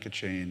around me like a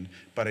chain,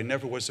 but I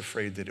never was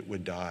afraid that it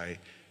would die.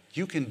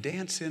 You can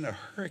dance in a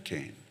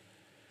hurricane,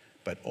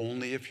 but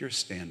only if you're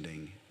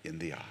standing in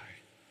the eye."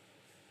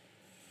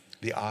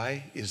 The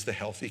I is the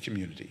healthy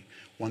community,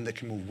 one that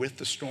can move with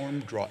the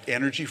storm, draw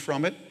energy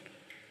from it,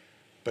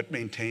 but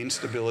maintain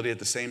stability at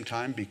the same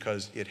time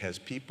because it has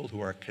people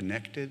who are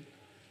connected,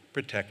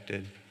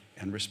 protected,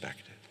 and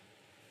respected.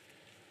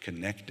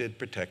 Connected,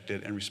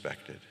 protected, and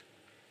respected.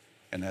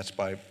 And that's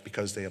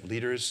because they have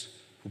leaders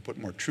who put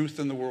more truth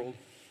in the world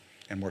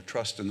and more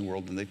trust in the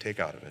world than they take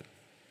out of it.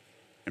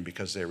 And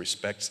because they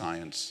respect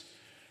science,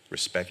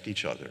 respect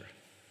each other,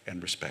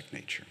 and respect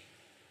nature.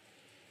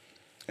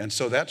 And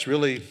so that's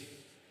really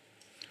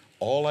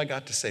all I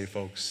got to say,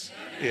 folks.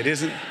 It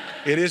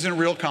isn't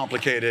real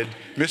complicated.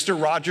 Mr.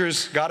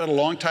 Rogers got it a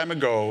long time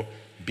ago.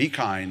 Be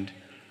kind,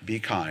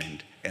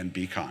 and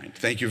be kind.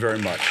 Thank you very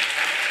much.